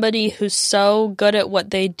somebody who's so good at what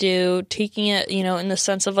they do, taking it, in the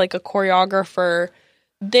sense of like a choreographer,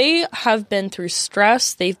 they have been through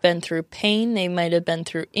stress, they've been through pain, they might have been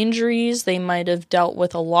through injuries, they might have dealt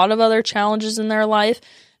with a lot of other challenges in their life.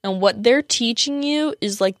 And what they're teaching you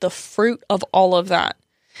is like the fruit of all of that.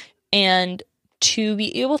 And to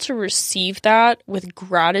be able to receive that with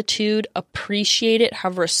gratitude, appreciate it,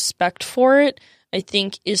 have respect for it, I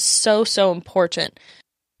think is so, so important.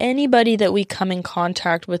 Anybody that we come in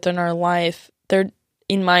contact with in our life, they're,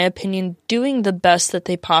 in my opinion, doing the best that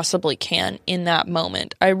they possibly can in that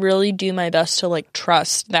moment. I really do my best to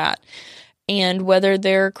trust that. And whether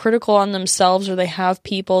they're critical on themselves or they have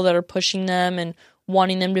people that are pushing them and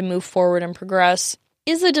wanting them to move forward and progress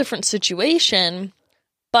is a different situation.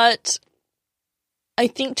 But I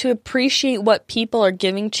think to appreciate what people are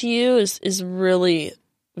giving to you is really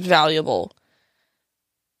valuable.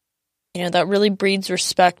 That really breeds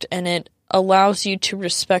respect, and it allows you to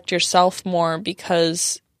respect yourself more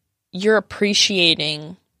because you're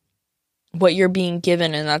appreciating what you're being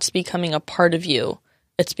given, and that's becoming a part of you.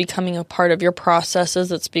 It's becoming a part of your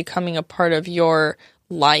processes. It's becoming a part of your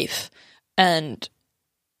life. And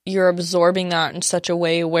you're absorbing that in such a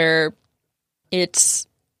way where it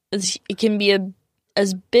can be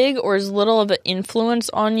as big or as little of an influence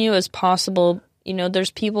on you as possible. There's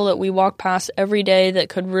people that we walk past every day that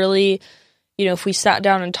could really, if we sat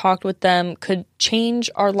down and talked with them, could change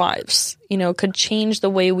our lives, could change the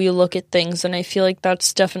way we look at things. And I feel like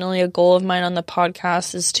that's definitely a goal of mine on the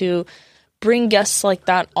podcast, is to bring guests like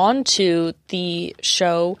that onto the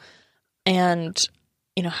show and,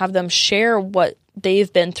 have them share what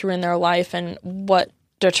they've been through in their life and what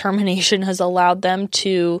determination has allowed them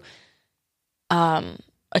to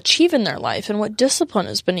achieve in their life, and what discipline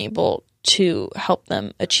has been able to help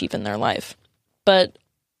them achieve in their life. But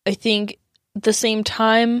I think at the same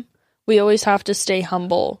time, we always have to stay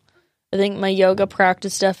humble. I think my yoga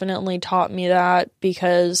practice definitely taught me that,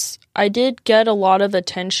 because I did get a lot of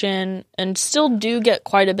attention and still do get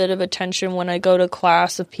quite a bit of attention when I go to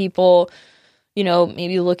class of people,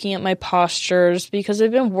 maybe looking at my postures, because I've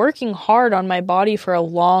been working hard on my body for a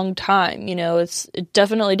long time. It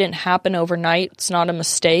definitely didn't happen overnight. It's not a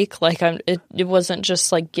mistake. It wasn't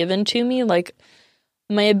just given to me.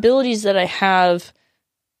 My abilities that I have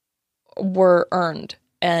were earned,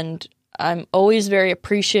 and I'm always very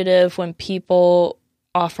appreciative when people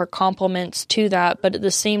offer compliments to that. But at the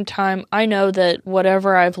same time, I know that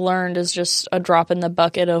whatever I've learned is just a drop in the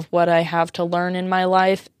bucket of what I have to learn in my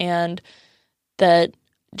life, and that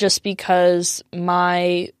just because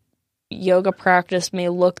my yoga practice may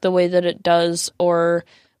look the way that it does, or,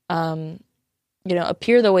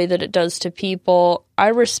 appear the way that it does to people, I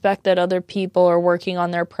respect that other people are working on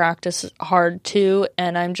their practice hard too.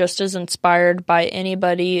 And I'm just as inspired by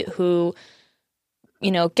anybody who,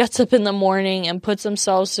 gets up in the morning and puts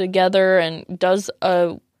themselves together and does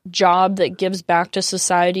a job that gives back to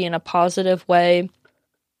society in a positive way.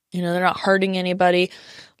 They're not hurting anybody.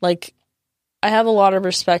 I have a lot of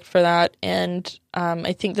respect for that, and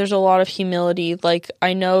I think there's a lot of humility.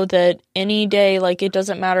 I know that any day, it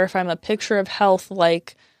doesn't matter if I'm a picture of health,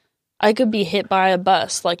 I could be hit by a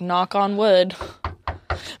bus, knock on wood.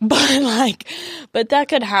 but that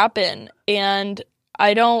could happen. And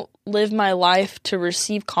I don't live my life to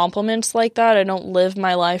receive compliments like that. I don't live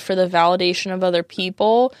my life for the validation of other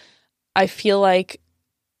people. I feel like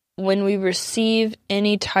when we receive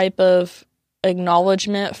any type of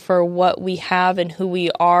acknowledgement for what we have and who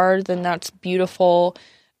we are, then that's beautiful.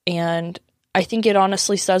 And I think it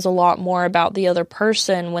honestly says a lot more about the other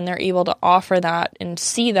person when they're able to offer that and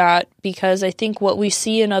see that, because I think what we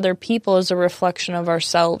see in other people is a reflection of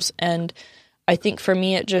ourselves. And I think for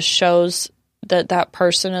me, it just shows that that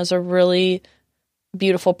person is a really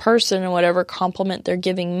beautiful person, and whatever compliment they're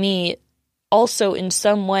giving me, also in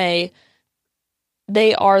some way,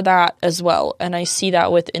 they are that as well. And I see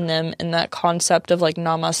that within them, and that concept of like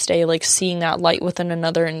namaste, like seeing that light within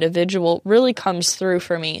another individual really comes through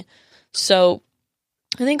for me. So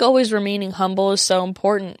I think always remaining humble is so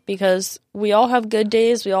important, because we all have good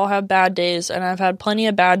days, we all have bad days, and I've had plenty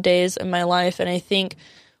of bad days in my life. And I think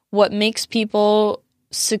what makes people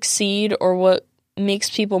succeed, or what makes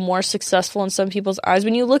people more successful in some people's eyes,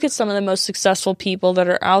 when you look at some of the most successful people that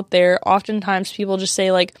are out there, oftentimes people just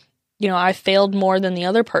say like, you know, I failed more than the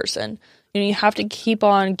other person. You know, you have to keep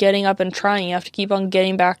on getting up and trying. You have to keep on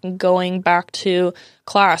getting back and going back to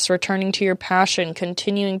class, returning to your passion,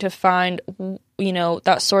 continuing to find, you know,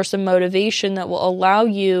 that source of motivation that will allow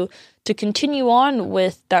you to continue on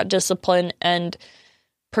with that discipline and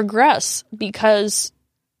progress, because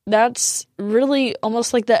that's really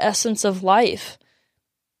almost like the essence of life.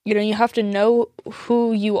 You know, you have to know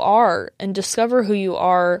who you are and discover who you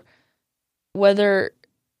are, whether,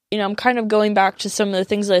 you know, I'm kind of going back to some of the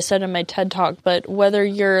things that I said in my TED Talk, but whether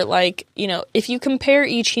you're like, you know, if you compare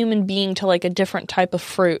each human being to like a different type of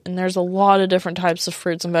fruit, and there's a lot of different types of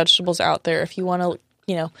fruits and vegetables out there. If you want to,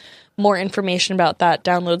 you know, more information about that,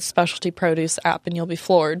 download the Specialty Produce app and you'll be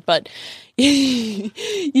floored. But you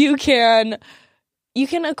can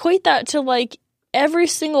equate that to like every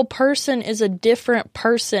single person is a different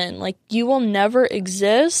person. Like you will never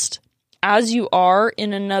exist as you are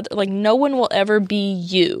in another, like no one will ever be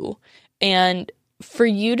you. And for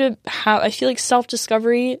you to have, I feel like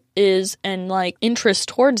self-discovery is, and like interest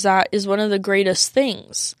towards that is one of the greatest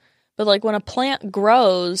things. But like when a plant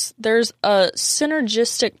grows, there's a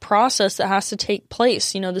synergistic process that has to take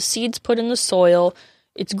place. You know, the seed's put in the soil,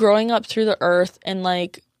 it's growing up through the earth, and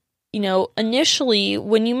like, you know, initially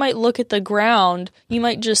when you might look at the ground, you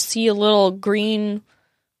might just see a little green,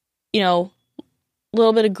 you know,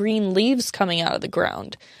 little bit of green leaves coming out of the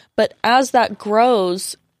ground. But as that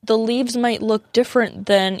grows, the leaves might look different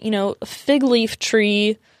than, you know, a fig leaf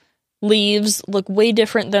tree leaves look way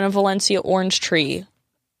different than a Valencia orange tree.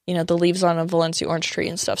 You know, the leaves on a Valencia orange tree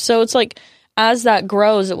and stuff. So it's like, as that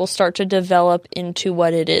grows, it will start to develop into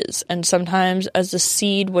what it is. And sometimes as a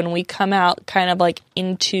seed, when we come out kind of like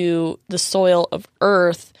into the soil of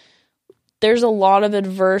earth, there's a lot of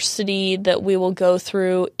adversity that we will go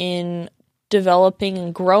through in developing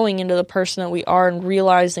and growing into the person that we are and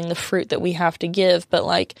realizing the fruit that we have to give. But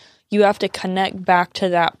like, you have to connect back to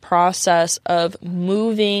that process of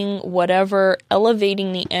moving whatever,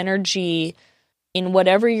 elevating the energy in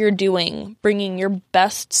whatever you're doing, bringing your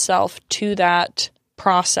best self to that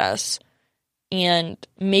process and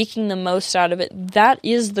making the most out of it. That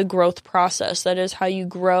is the growth process. That is how you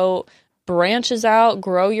grow branches out,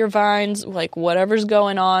 grow your vines, like whatever's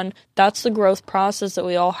going on. That's the growth process that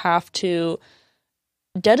we all have to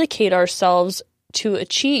dedicate ourselves to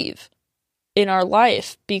achieve in our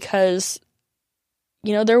life, because,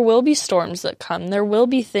 you know, there will be storms that come. There will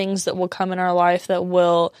be things that will come in our life that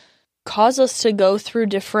will cause us to go through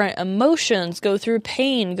different emotions, go through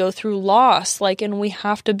pain, go through loss, like, and we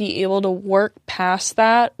have to be able to work past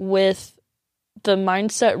that with the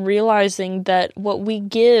mindset realizing that what we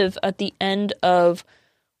give at the end of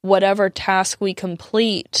whatever task we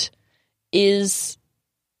complete is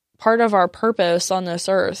part of our purpose on this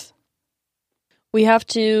earth. We have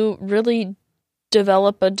to really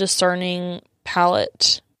develop a discerning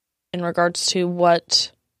palate in regards to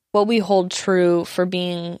what we hold true for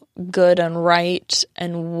being good and right,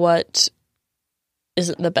 and what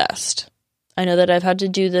isn't the best. I know that I've had to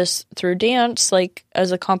do this through dance, like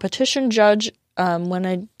as a competition judge, when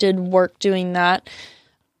I did work doing that.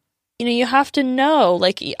 You know, you have to know,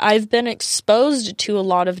 like, I've been exposed to a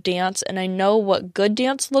lot of dance, and I know what good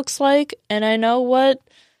dance looks like, and I know what,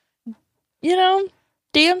 you know,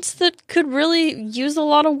 dance that could really use a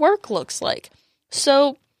lot of work looks like.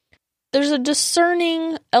 So there's a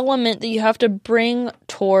discerning element that you have to bring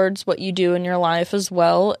towards what you do in your life as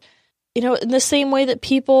well. You know, in the same way that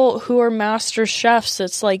people who are master chefs,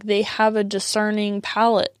 it's like they have a discerning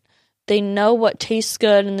palate. They know what tastes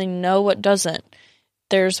good and they know what doesn't.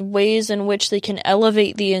 There's ways in which they can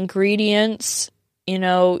elevate the ingredients,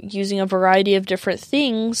 using a variety of different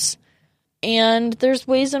things. And there's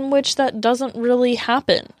ways in which that doesn't really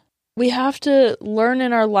happen. We have to learn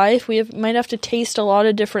in our life. Might have to taste a lot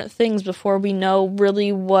of different things before we know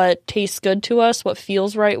really what tastes good to us, what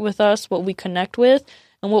feels right with us, what we connect with,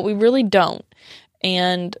 and what we really don't.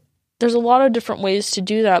 And there's a lot of different ways to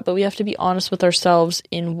do that, but we have to be honest with ourselves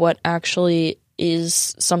in what actually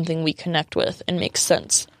is something we connect with and makes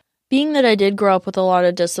sense. Being that I did grow up with a lot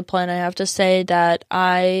of discipline, I have to say that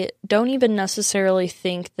I don't even necessarily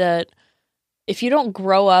think that if you don't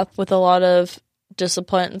grow up with a lot of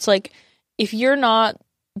discipline, it's like if you're not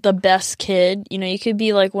the best kid, you could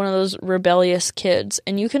be like one of those rebellious kids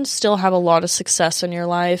and you can still have a lot of success in your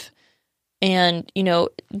life. And,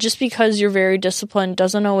 just because you're very disciplined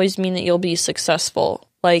doesn't always mean that you'll be successful,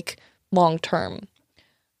 like long term.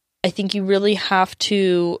 I think you really have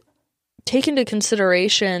to take into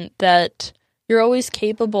consideration that you're always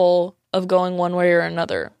capable of going one way or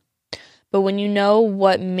another. But when you know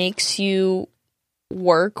what makes you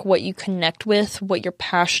work, what you connect with, what you're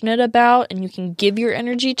passionate about, and you can give your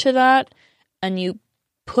energy to that, and you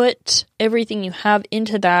put everything you have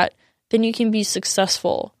into that, then you can be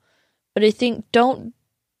successful. But I think don't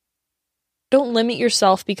limit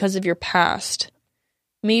yourself because of your past.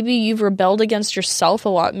 Maybe you've rebelled against yourself a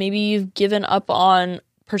lot. Maybe you've given up on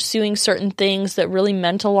pursuing certain things that really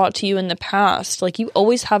meant a lot to you in the past. Like, you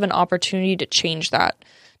always have an opportunity to change that.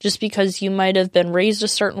 Just because you might have been raised a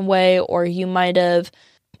certain way, or you might have,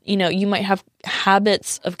 you might have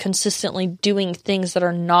habits of consistently doing things that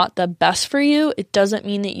are not the best for you, it doesn't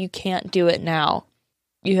mean that you can't do it now.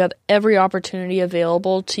 You have every opportunity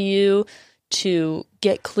available to you to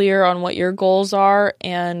get clear on what your goals are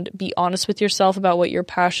and be honest with yourself about what you're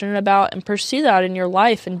passionate about and pursue that in your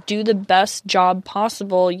life and do the best job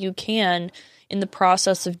possible you can in the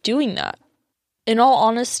process of doing that. In all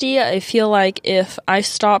honesty, I feel like if I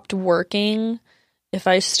stopped working, if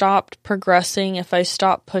I stopped progressing, if I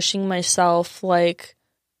stopped pushing myself, like,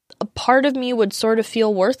 a part of me would sort of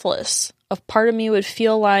feel worthless. A part of me would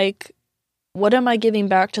feel like, what am I giving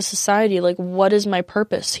back to society? Like, what is my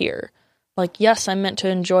purpose here? Like, yes, I'm meant to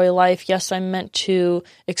enjoy life. Yes, I'm meant to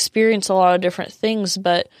experience a lot of different things,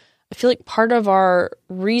 but I feel like part of our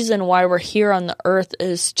reason why we're here on the earth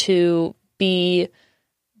is to be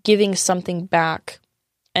giving something back.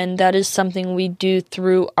 And that is something we do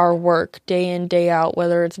through our work day in, day out,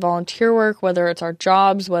 whether it's volunteer work, whether it's our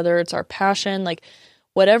jobs, whether it's our passion, like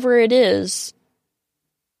whatever it is.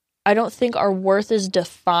 I don't think our worth is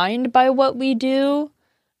defined by what we do,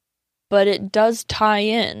 but it does tie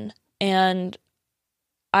in. And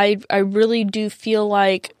I really do feel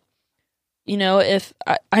like, if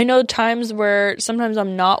I know times where sometimes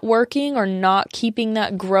I'm not working or not keeping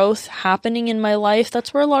that growth happening in my life,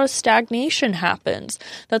 that's where a lot of stagnation happens.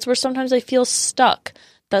 That's where sometimes I feel stuck.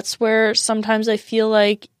 That's where sometimes I feel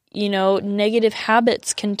like, negative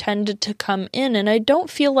habits can tend to come in. And I don't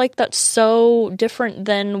feel like that's so different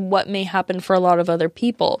than what may happen for a lot of other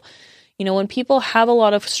people. When people have a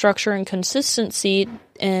lot of structure and consistency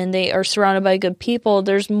and they are surrounded by good people,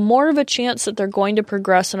 there's more of a chance that they're going to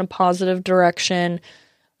progress in a positive direction,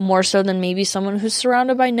 more so than maybe someone who's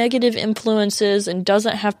surrounded by negative influences and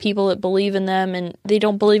doesn't have people that believe in them and they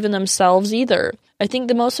don't believe in themselves either. I think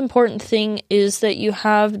the most important thing is that you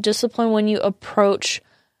have discipline when you approach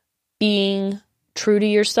being true to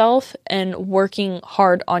yourself and working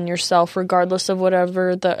hard on yourself, regardless of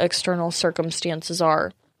whatever the external circumstances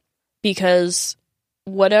are. Because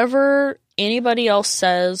whatever anybody else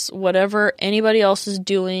says, whatever anybody else is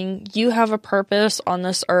doing, you have a purpose on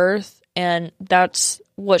this earth, and that's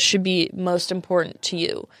what should be most important to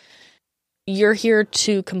you. You're here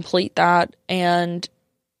to complete that, and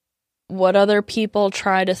what other people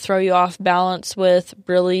try to throw you off balance with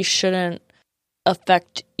really shouldn't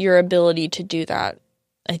affect your ability to do that.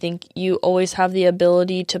 I think you always have the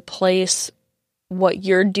ability to place what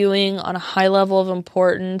you're doing on a high level of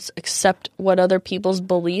importance, accept what other people's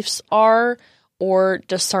beliefs are, or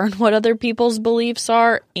discern what other people's beliefs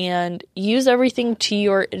are, and use everything to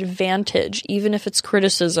your advantage, even if it's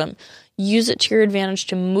criticism. Use it to your advantage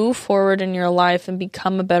to move forward in your life and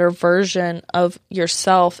become a better version of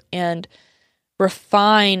yourself and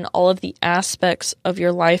refine all of the aspects of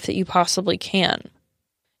your life that you possibly can.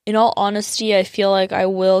 In all honesty, I feel like I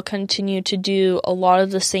will continue to do a lot of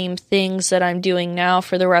the same things that I'm doing now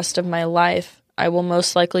for the rest of my life. I will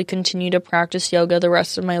most likely continue to practice yoga the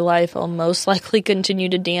rest of my life. I'll most likely continue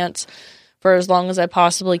to dance for as long as I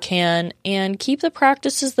possibly can and keep the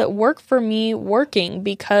practices that work for me working,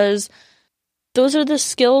 because those are the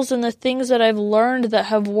skills and the things that I've learned that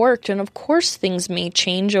have worked. And of course, things may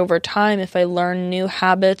change over time. If I learn new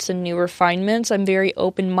habits and new refinements, I'm very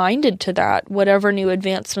open-minded to that. Whatever new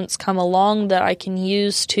advancements come along that I can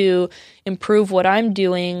use to improve what I'm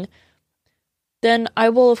doing, then I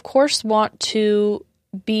will, of course, want to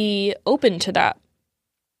be open to that.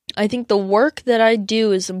 I think the work that I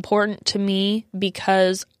do is important to me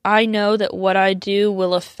because I know that what I do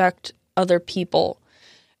will affect other people.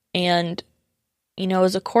 And, you know,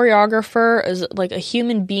 as a choreographer, as like a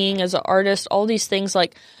human being, as an artist, all these things,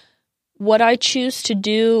 like what I choose to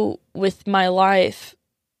do with my life,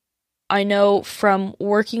 I know from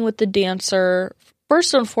working with the dancer,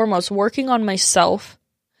 first and foremost, working on myself,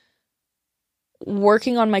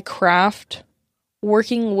 working on my craft,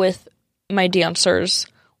 working with my dancers,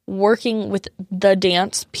 working with the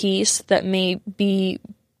dance piece that may be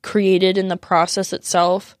created in the process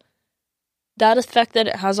itself, that effect that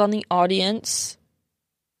it has on the audience,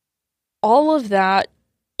 all of that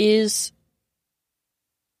is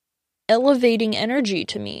elevating energy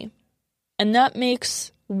to me. And that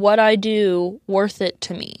makes what I do worth it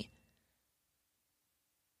to me.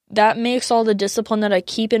 That makes all the discipline that I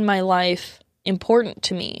keep in my life important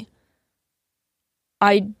to me.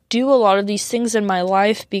 I do a lot of these things in my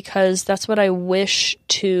life because that's what I wish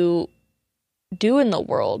to do in the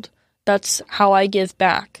world. That's how I give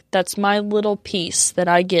back. That's my little piece that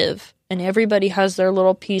I give. And everybody has their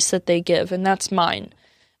little piece that they give, and that's mine.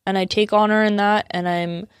 And I take honor in that, and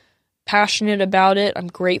I'm passionate about it. I'm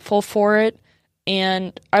grateful for it.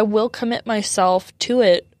 And I will commit myself to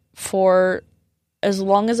it for as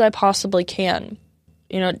long as I possibly can.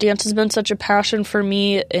 You know, dance has been such a passion for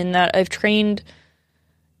me in that I've trained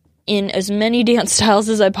in as many dance styles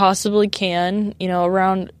as I possibly can, you know,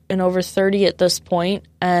 around and over 30 at this point.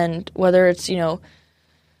 And whether it's, you know,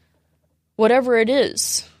 whatever it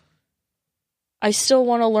is, I still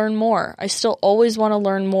want to learn more. I still always want to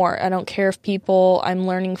learn more. I don't care if I'm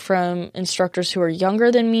learning from instructors who are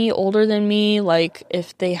younger than me, older than me, like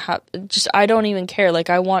if they have, I don't even care. Like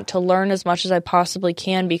I want to learn as much as I possibly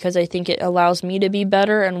can because I think it allows me to be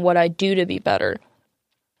better and what I do to be better.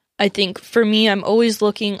 I think for me, I'm always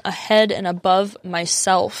looking ahead and above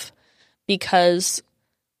myself because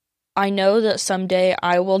I know that someday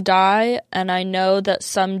I will die, and I know that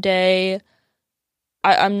someday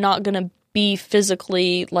I'm not going to be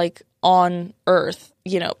physically like on Earth.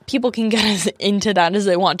 You know, people can get as into that as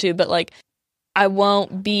they want to, but like I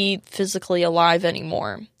won't be physically alive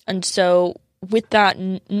anymore. And so with that,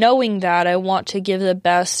 knowing that, I want to give the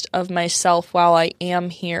best of myself while I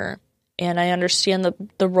am here. And I understand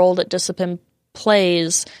the role that discipline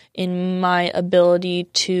plays in my ability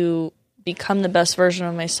to become the best version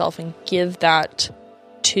of myself and give that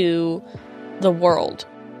to the world.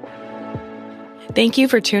 Thank you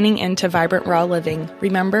for tuning in to Vibrant Raw Living.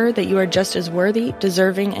 Remember that you are just as worthy,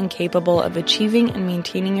 deserving, and capable of achieving and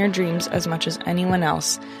maintaining your dreams as much as anyone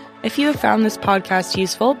else. If you have found this podcast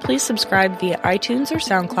useful, please subscribe via iTunes or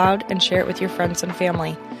SoundCloud and share it with your friends and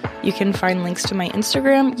family. You can find links to my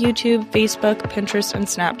Instagram, YouTube, Facebook, Pinterest, and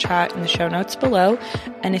Snapchat in the show notes below.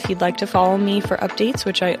 And if you'd like to follow me for updates,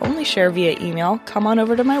 which I only share via email, come on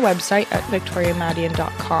over to my website at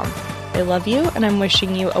victoriamadian.com. I love you, and I'm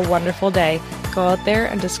wishing you a wonderful day. Go out there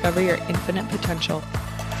and discover your infinite potential.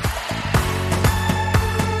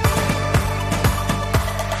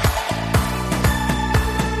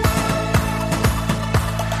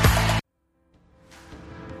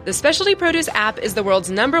 The Specialty Produce app is the world's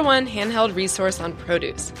 #1 handheld resource on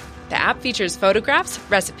produce. The app features photographs,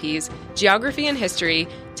 recipes, geography and history,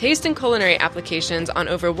 taste and culinary applications on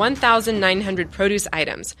over 1,900 produce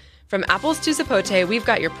items. From apples to zapote, we've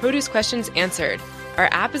got your produce questions answered. Our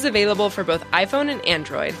app is available for both iPhone and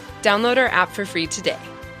Android. Download our app for free today.